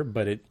it here,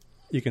 but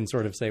you can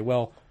sort of say,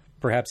 well,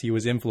 perhaps he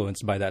was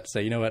influenced by that to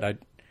say, you know what,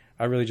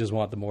 I really just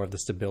want more of the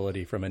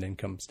stability from an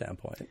income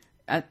standpoint.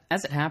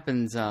 As it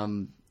happens,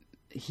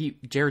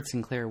 Jared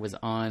Sinclair was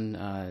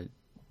on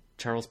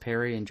Charles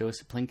Perry and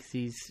Joseph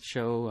Plinksy's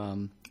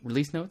show,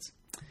 Release Notes.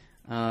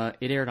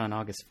 It aired on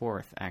August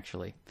 4th,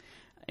 actually.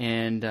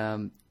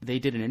 And they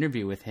did an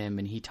interview with him,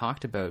 and he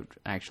talked about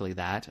actually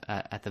that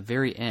at the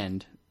very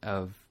end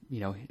of,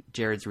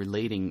 Jared's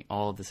relating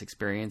all of this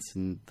experience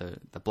and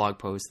the blog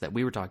post that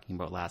we were talking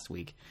about last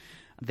week.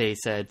 They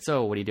said,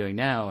 so what are you doing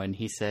now? And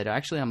he said,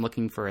 actually, I'm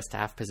looking for a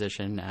staff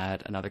position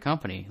at another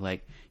company.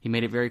 Like, he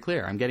made it very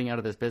clear, I'm getting out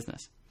of this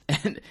business.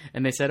 And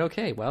they said,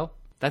 okay, well,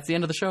 that's the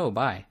end of the show.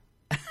 Bye.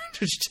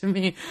 To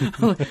me,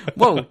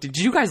 whoa, did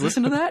you guys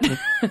listen to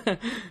that?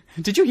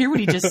 Did you hear what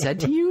he just said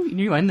to you?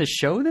 You end the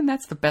show? Then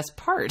that's the best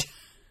part.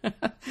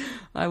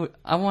 I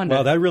wanted.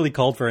 Well, that really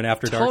called for an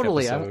After Dark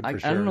totally. episode.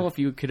 I don't know if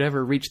you could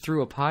ever reach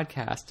through a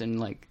podcast and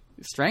like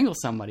strangle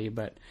somebody,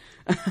 but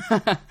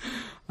that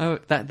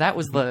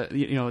was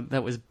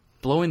that was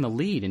blowing the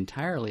lead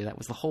entirely. That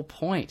was the whole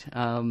point.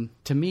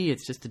 To me,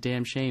 it's just a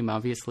damn shame.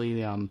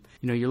 Obviously,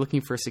 you're looking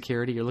for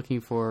security, you're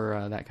looking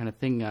for that kind of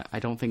thing. I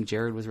don't think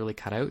Jared was really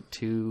cut out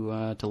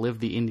to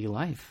live the indie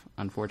life,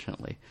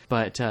 unfortunately.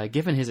 But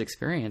given his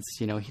experience,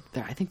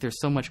 I think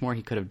there's so much more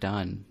he could have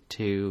done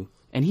to.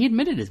 And he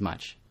admitted as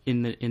much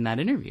in that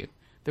interview.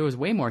 There was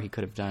way more he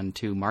could have done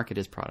to market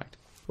his product.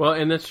 Well,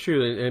 and that's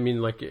true. I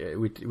mean, like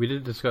we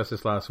did discuss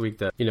this last week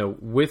that,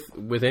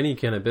 with any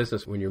kind of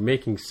business, when you're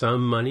making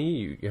some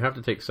money, you have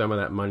to take some of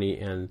that money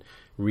and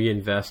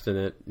reinvest in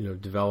it,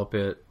 develop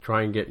it,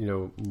 try and get,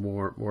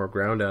 more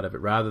ground out of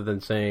it, rather than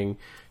saying,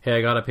 hey,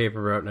 I got a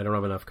paper route and I don't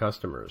have enough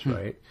customers,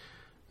 right?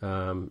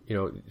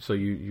 So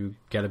you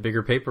get a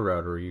bigger paper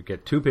route, or you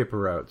get 2 paper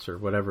routes, or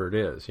whatever it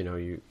is.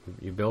 You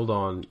build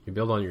on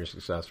your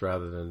success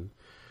rather than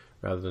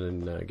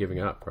giving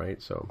up,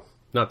 right? So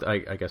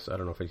I guess I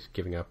don't know if he's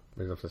giving up. I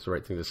don't know if that's the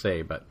right thing to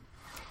say, but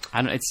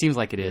it seems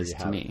like it is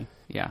to me.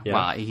 Yeah.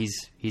 Well,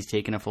 he's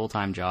taken a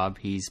full-time job.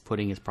 He's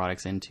putting his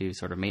products into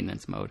sort of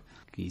maintenance mode.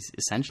 He's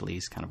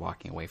kind of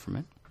walking away from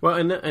it. Well,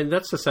 and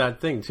that's the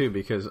sad thing too,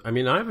 because I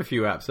have a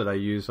few apps that I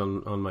use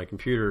on my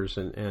computers,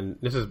 and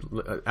this is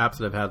apps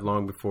that I've had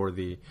long before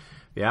the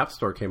App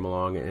Store came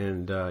along,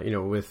 and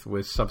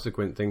with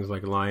subsequent things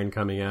like Lion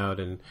coming out,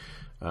 and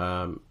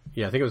I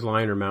think it was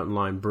Lion or Mountain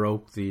Lion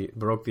broke the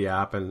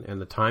app,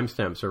 and the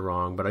timestamps are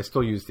wrong, but I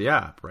still use the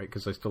app, right?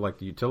 Because I still like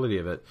the utility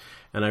of it.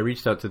 And I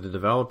reached out to the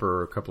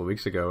developer a couple of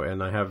weeks ago,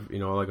 and I have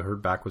all I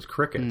heard back was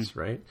crickets,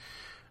 right?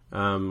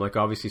 Like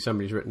obviously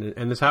somebody's written,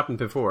 and this happened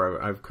before.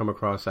 I've come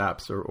across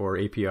apps or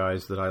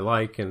APIs that I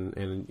like,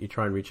 and you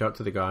try and reach out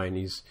to the guy, and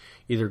he's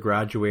either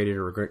graduated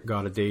or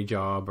got a day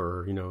job,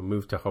 or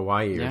moved to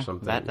Hawaii or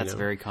something. That's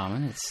very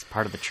common. It's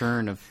part of the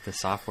churn of the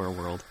software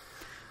world.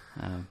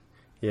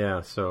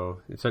 Yeah,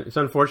 so it's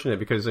unfortunate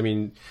because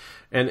and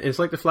it's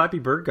like the Flappy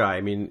Bird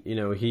guy.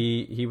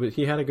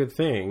 He had a good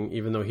thing,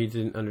 even though he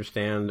didn't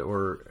understand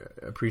or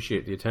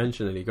appreciate the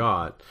attention that he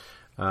got.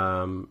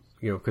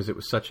 because it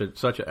was such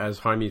a, as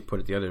Jaime put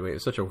it the other way,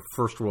 it's such a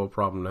first world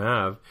problem to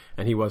have,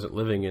 and he wasn't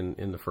living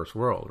in the first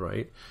world,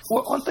 right?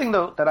 Well, one thing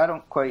though that I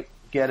don't quite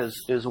get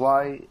is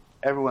why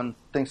everyone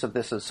thinks of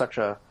this as such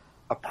a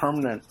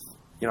permanent,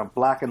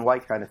 black and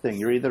white kind of thing.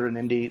 You're either an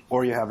indie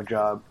or you have a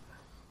job,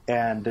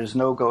 and there's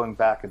no going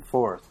back and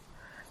forth.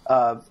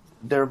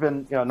 There have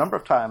been a number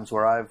of times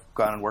where I've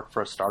gone and worked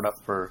for a startup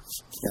for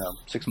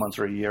 6 months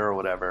or a year or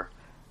whatever,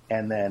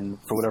 and then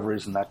for whatever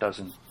reason that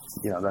doesn't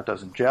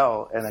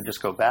gel, and I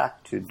just go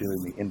back to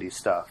doing the indie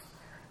stuff.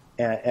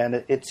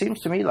 And it seems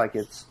to me like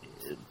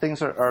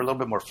things are a little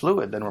bit more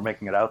fluid than we're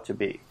making it out to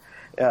be.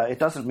 It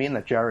doesn't mean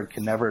that Jared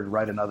can never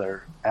write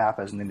another app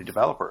as an indie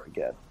developer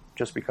again,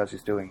 just because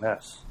he's doing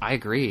this. I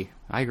agree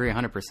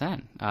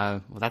 100%.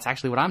 Well, that's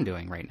actually what I'm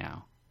doing right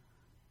now.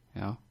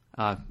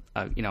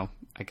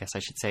 I guess I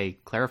should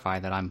clarify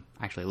that I'm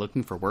actually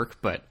looking for work,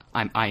 but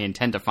I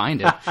intend to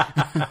find it.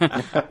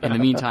 In the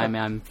meantime,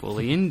 I'm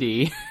fully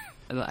indie.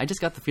 I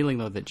just got the feeling,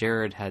 though, that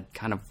Jared had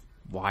kind of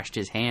washed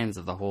his hands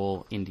of the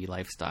whole indie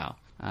lifestyle,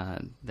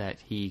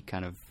 that he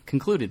kind of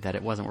concluded that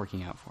it wasn't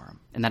working out for him,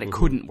 and that it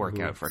couldn't work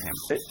out for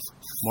him.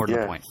 More to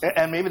the point.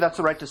 And maybe that's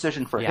the right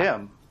decision for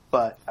him,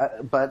 but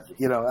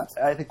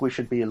I think we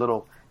should be a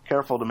little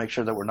careful to make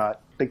sure that we're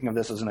not thinking of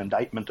this as an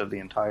indictment of the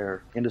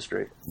entire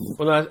industry.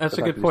 Well, that's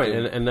a good point,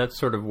 and that's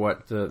sort of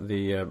what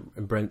the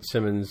Brent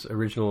Simmons'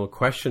 original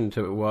question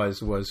to it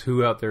was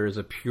who out there is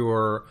a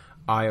pure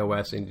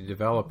iOS indie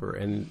developer,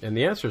 and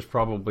the answer is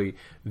probably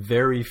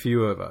very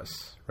few of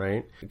us,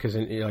 right? Because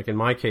in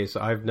my case,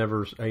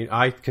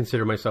 I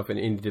consider myself an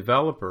indie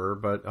developer,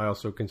 but I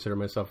also consider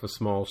myself a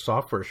small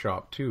software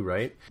shop too,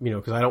 right?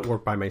 Because I don't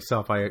work by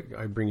myself. I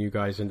bring you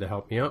guys in to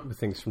help me out with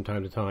things from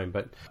time to time,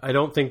 but I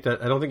don't think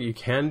you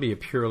can be a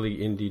purely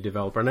indie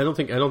developer, and I don't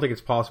think it's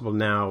possible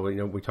now.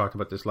 We talked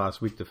about this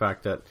last week, the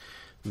fact that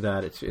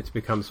it's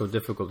become so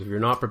difficult. If you're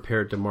not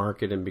prepared to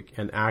market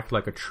and act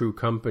like a true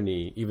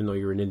company, even though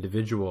you're an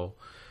individual,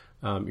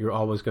 you're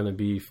always going to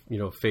be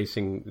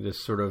facing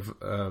this sort of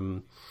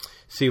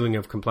ceiling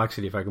of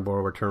complexity, if I can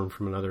borrow a term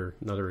from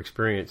another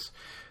experience,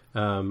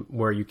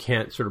 where you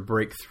can't sort of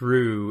break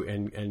through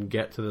and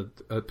get to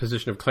a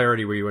position of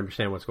clarity where you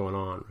understand what's going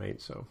on,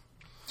 right? So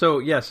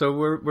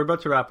we're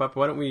about to wrap up.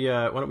 Why don't we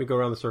go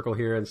around the circle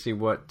here and see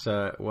what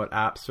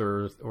apps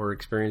or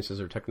experiences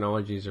or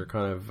technologies are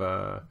kind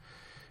of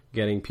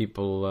getting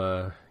people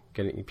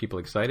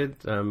excited.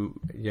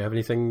 You have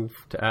anything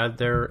to add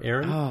there,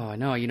 Aaron? Oh,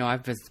 no.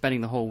 I've been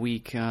spending the whole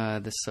week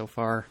so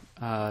far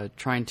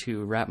trying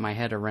to wrap my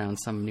head around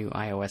some new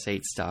iOS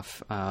 8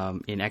 stuff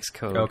in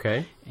Xcode.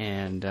 Okay.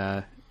 And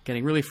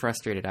getting really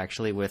frustrated,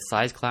 actually, with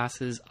size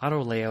classes,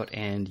 auto layout,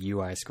 and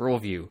UI scroll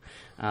view.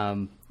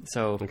 I'm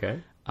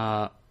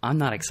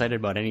not excited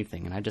about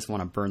anything, and I just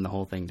want to burn the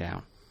whole thing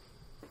down.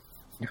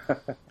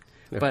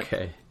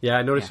 Okay. Yeah,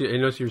 I noticed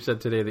you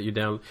said today that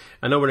you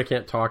I know we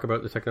can't talk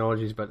about the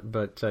technologies, but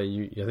I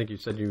think you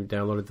said you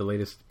downloaded the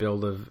latest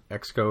build of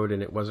Xcode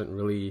and it wasn't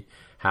really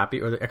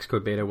happy, or the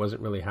Xcode beta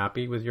wasn't really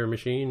happy with your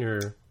machine,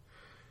 or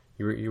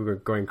you were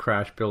going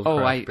crash build. Oh,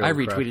 I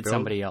retweeted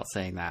somebody else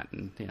saying that,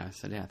 and I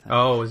said yeah.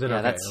 Is it?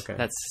 Yeah, okay.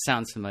 That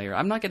sounds familiar.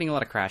 I'm not getting a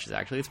lot of crashes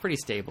actually. It's pretty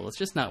stable. It's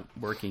just not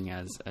working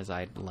as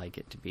I'd like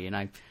it to be, and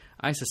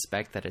I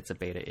suspect that it's a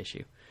beta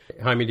issue.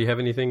 Jaime, do you have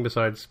anything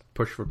besides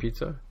push for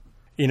pizza?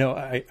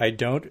 I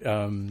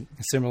don't.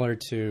 Similar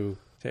to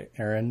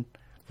Aaron,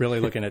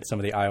 really looking at some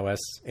of the iOS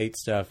 8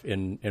 stuff.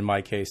 In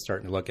my case,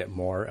 starting to look at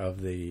more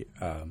of the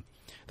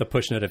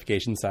push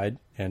notification side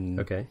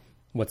and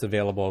what's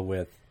available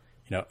with,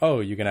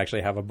 you can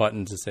actually have a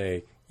button to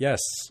say yes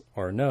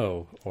or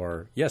no,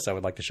 or yes, I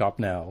would like to shop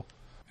now,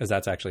 as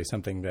that's actually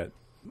something that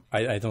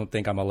I don't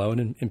think I'm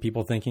alone in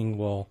people thinking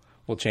will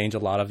change a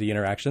lot of the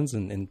interactions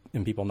and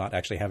people not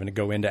actually having to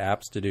go into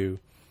apps to do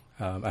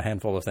a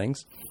handful of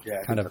things.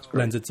 Yeah, kind of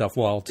lends itself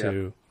well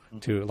to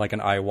like an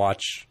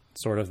iWatch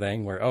sort of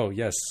thing where,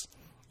 yes,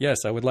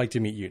 I would like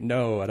to meet you.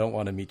 No, I don't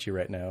want to meet you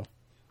right now.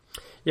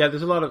 Yeah,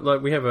 there's a lot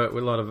of we have a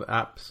lot of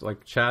apps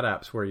like chat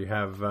apps where you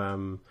have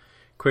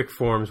quick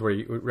forms where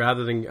you,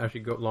 rather than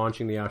actually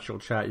launching the actual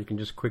chat, you can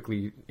just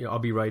quickly I'll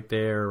be right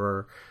there,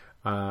 or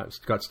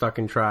got stuck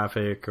in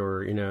traffic,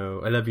 or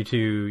I love you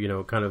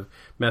too, kind of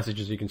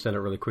messages you can send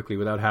out really quickly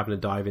without having to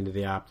dive into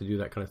the app to do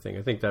that kind of thing.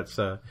 I think that's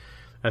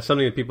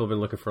something that people have been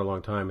looking for a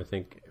long time, I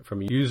think,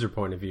 from a user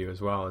point of view as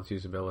well as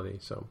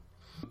usability. So,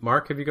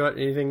 Mark, have you got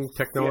anything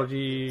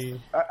technology?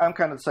 Yeah. I'm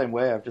kind of the same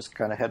way. I've just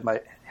kind of had my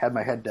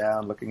head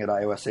down looking at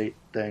iOS 8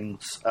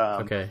 things.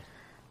 I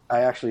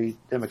actually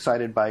am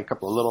excited by a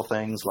couple of little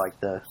things like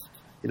the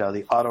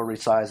auto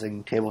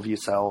resizing table view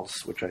cells,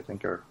 which I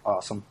think are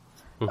awesome.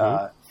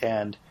 Mm-hmm.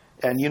 And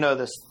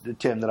this,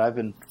 Tim, that I've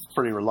been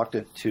pretty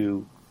reluctant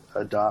to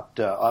adopt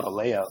auto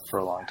layout for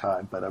a long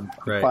time, but I'm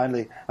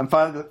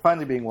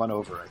finally being won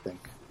over, I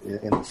think,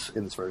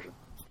 in this version.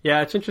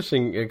 Yeah, it's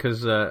interesting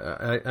because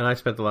I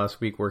spent the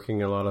last week working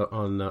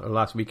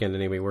last weekend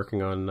anyway,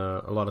 working on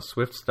a lot of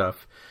Swift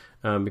stuff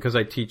because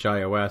I teach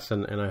iOS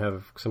and I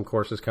have some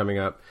courses coming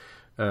up.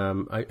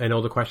 I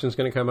know the question's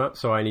going to come up,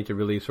 so I need to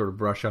really sort of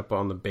brush up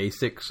on the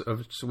basics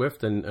of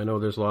Swift. And I know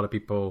there's a lot of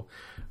people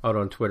out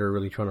on Twitter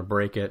really trying to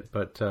break it,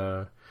 but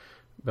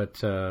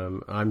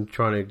I'm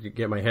trying to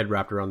get my head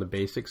wrapped around the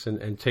basics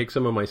and take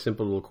some of my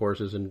simple little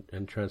courses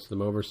and transfer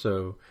them over.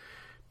 So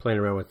playing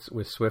around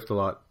with Swift a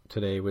lot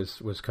today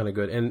was kind of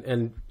good.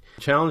 And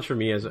challenge for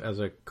me as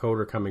a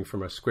coder coming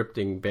from a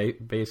scripting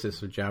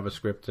basis of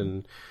JavaScript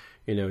and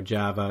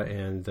Java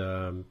and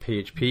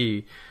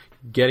PHP.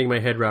 Getting my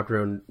head wrapped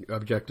around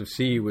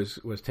Objective-C was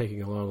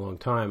taking a long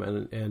time,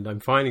 and I'm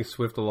finding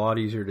Swift a lot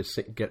easier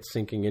to get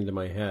sinking into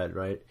my head,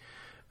 right?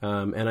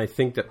 And I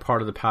think that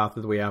part of the path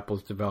of the way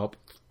Apple's developed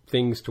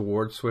things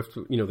towards Swift,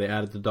 they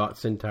added the dot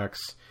syntax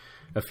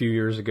a few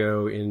years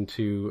ago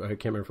into, I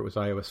can't remember if it was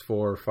iOS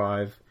 4 or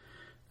 5,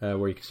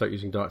 where you can start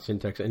using dot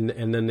syntax, and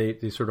then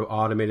they sort of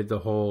automated the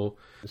whole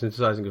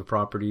synthesizing of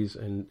properties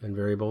and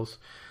variables.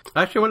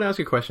 Actually, I want to ask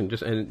you a question.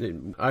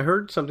 And I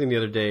heard something the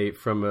other day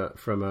from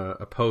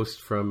a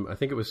post from, I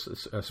think it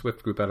was a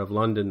Swift group out of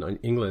London,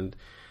 England,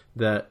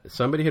 that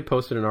somebody had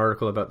posted an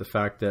article about the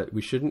fact that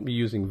we shouldn't be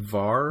using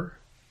var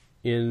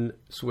in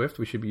Swift.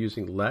 We should be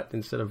using let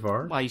instead of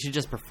var. Well, you should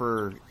just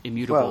prefer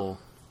immutable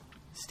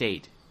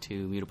state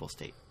to mutable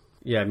state.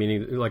 Yeah,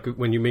 meaning like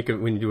when you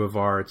do a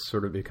var, it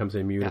sort of becomes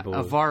immutable.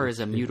 Yeah, a var is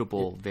a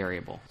mutable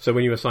variable. So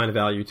when you assign a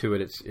value to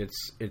it,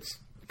 it's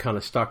kind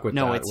of stuck with that.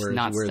 No, it's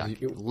not stuck.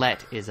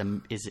 Let is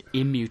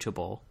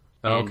immutable,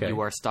 and you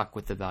are stuck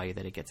with the value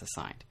that it gets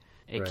assigned.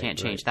 It can't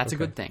change. That's a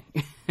good thing.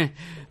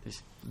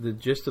 The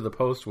gist of the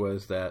post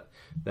was that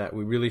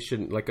we really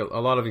shouldn't, like a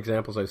lot of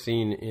examples I've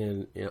seen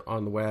in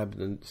on the web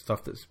and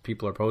stuff that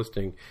people are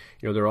posting,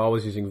 they're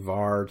always using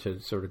var to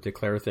sort of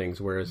declare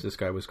things, whereas this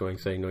guy was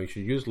saying, no, you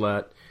should use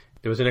let.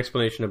 There was an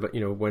explanation about,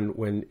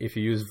 when if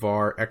you use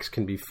var, x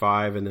can be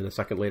 5, and then a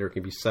second later it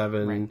can be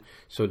 7. Right.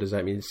 So does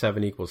that mean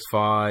 7 equals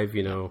 5,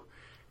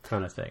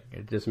 kind of thing.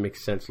 It doesn't make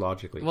sense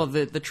logically. Well,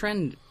 the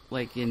trend,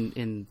 like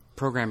in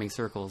programming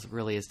circles,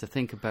 really is to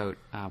think about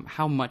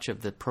how much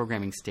of the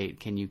programming state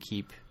can you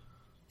keep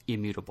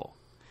immutable,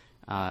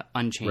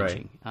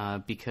 unchanging,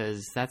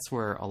 because that's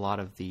where a lot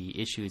of the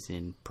issues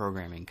in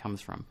programming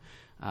comes from,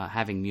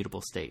 having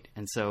mutable state.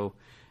 And so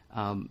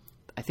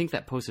I think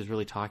that post is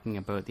really talking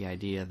about the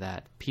idea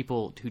that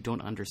people who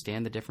don't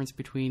understand the difference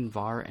between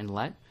var and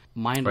let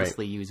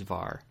mindlessly use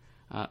var.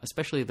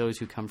 Especially those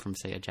who come from,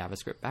 say, a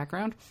JavaScript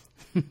background.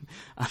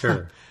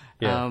 Sure.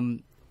 Yeah.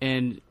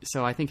 And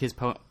so I think his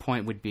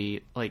point would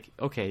be like,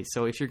 okay,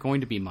 so if you're going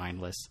to be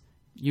mindless,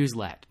 use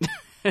let.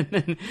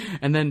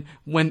 and then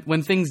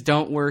when things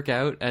don't work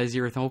out as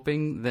you're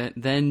hoping,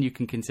 then you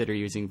can consider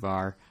using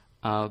var.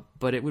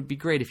 But it would be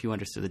great if you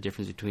understood the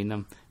difference between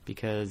them,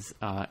 because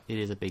it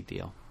is a big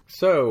deal.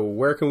 So,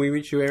 where can we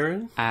reach you,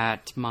 Aaron?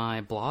 At my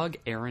blog,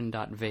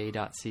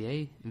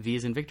 aaron.ve.ca, V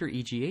as in Victor,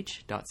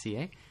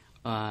 EGH.ca.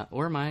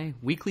 Or my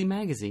weekly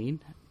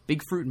magazine,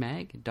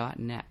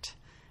 bigfruitmag.net,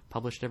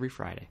 published every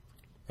Friday.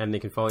 And they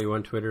can follow you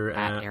on Twitter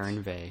at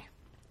Aaron Vey.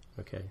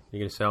 Okay.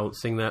 You're going to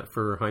sing that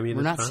for Jaime this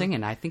time? We're not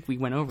singing. I think we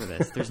went over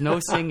this. There's no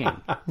singing.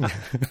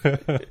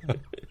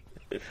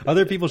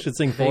 Other people should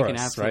sing for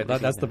us, right?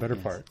 That's the better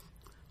part.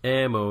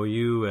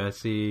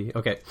 MOUSE.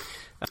 Okay.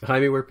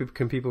 Jaime, where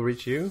can people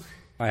reach you?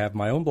 I have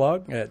my own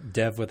blog at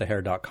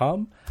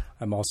devwithahair.com.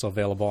 I'm also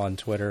available on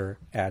Twitter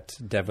at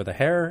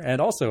devwithahair, and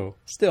also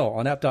still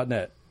on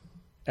app.net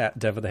at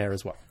devwithahair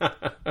as well.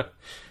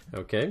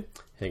 Okay,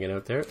 hanging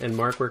out there. And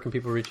Mark, where can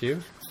people reach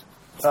you?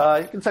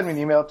 You can send me an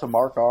email to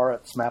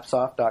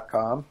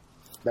markr@smapsoft.com.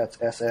 That's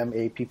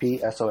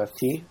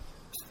SMAPPSOFT.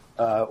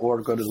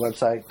 Or go to the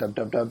website,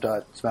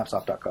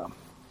 www.smapsoft.com.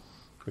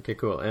 Okay,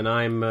 cool. And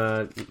I'm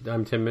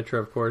Tim Mitra,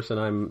 of course, and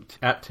I'm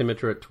at Tim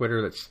Mitra at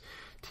Twitter. That's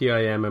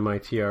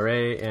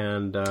TIMMITRA,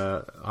 and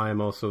I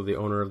am also the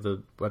owner of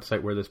the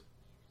website where this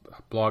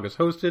blog is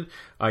hosted,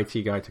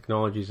 IT Guy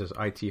Technologies, is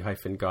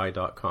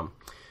it-guy.com,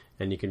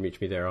 and you can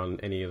reach me there on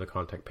any of the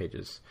contact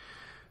pages.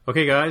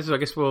 Okay, guys, I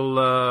guess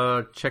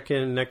we'll check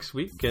in next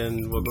week, and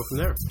we'll go from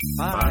there.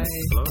 Bye. Bye.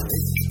 Hello.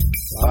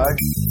 Bye.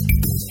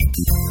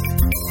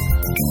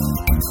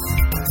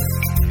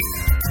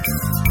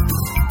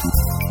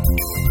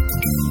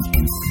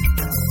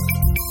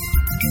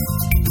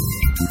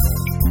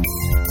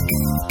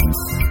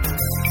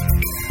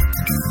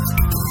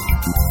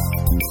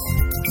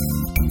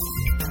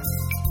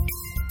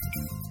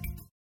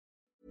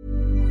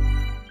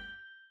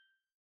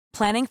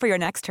 Planning for your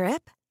next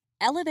trip?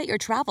 Elevate your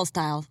travel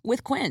style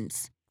with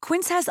Quince.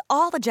 Quince has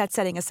all the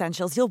jet-setting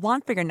essentials you'll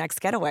want for your next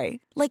getaway,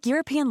 like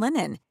European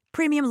linen,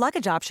 premium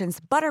luggage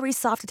options, buttery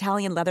soft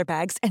Italian leather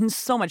bags, and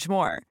so much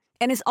more.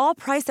 And is all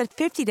priced at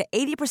 50 to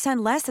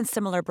 80% less than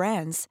similar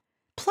brands.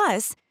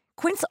 Plus,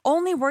 Quince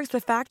only works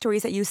with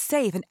factories that use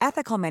safe and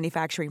ethical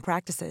manufacturing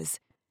practices.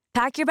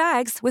 Pack your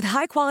bags with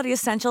high-quality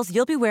essentials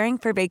you'll be wearing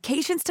for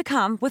vacations to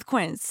come with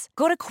Quince.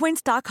 Go to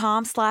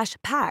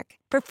quince.com/pack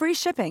for free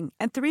shipping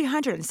and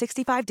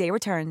 365-day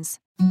returns.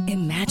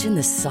 Imagine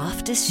the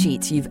softest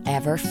sheets you've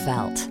ever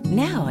felt.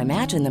 Now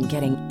imagine them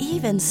getting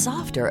even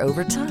softer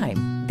over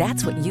time.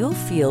 That's what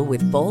you'll feel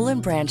with Boll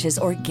 & Branch's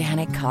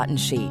organic cotton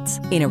sheets.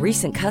 In a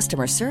recent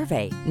customer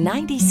survey,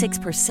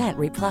 96%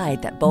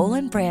 replied that Boll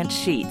 & Branch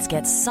sheets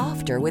get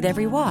softer with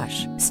every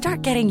wash.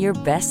 Start getting your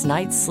best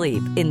night's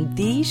sleep in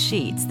these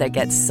sheets that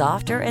get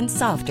softer and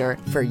softer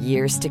for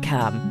years to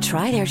come.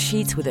 Try their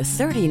sheets with a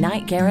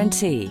 30-night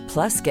guarantee.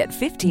 Plus, get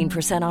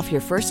 15% off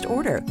your first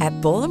order at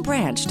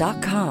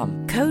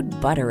bollandbranch.com. Code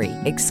BUTTERY.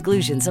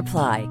 Exclusions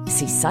apply.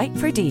 See site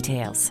for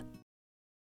details.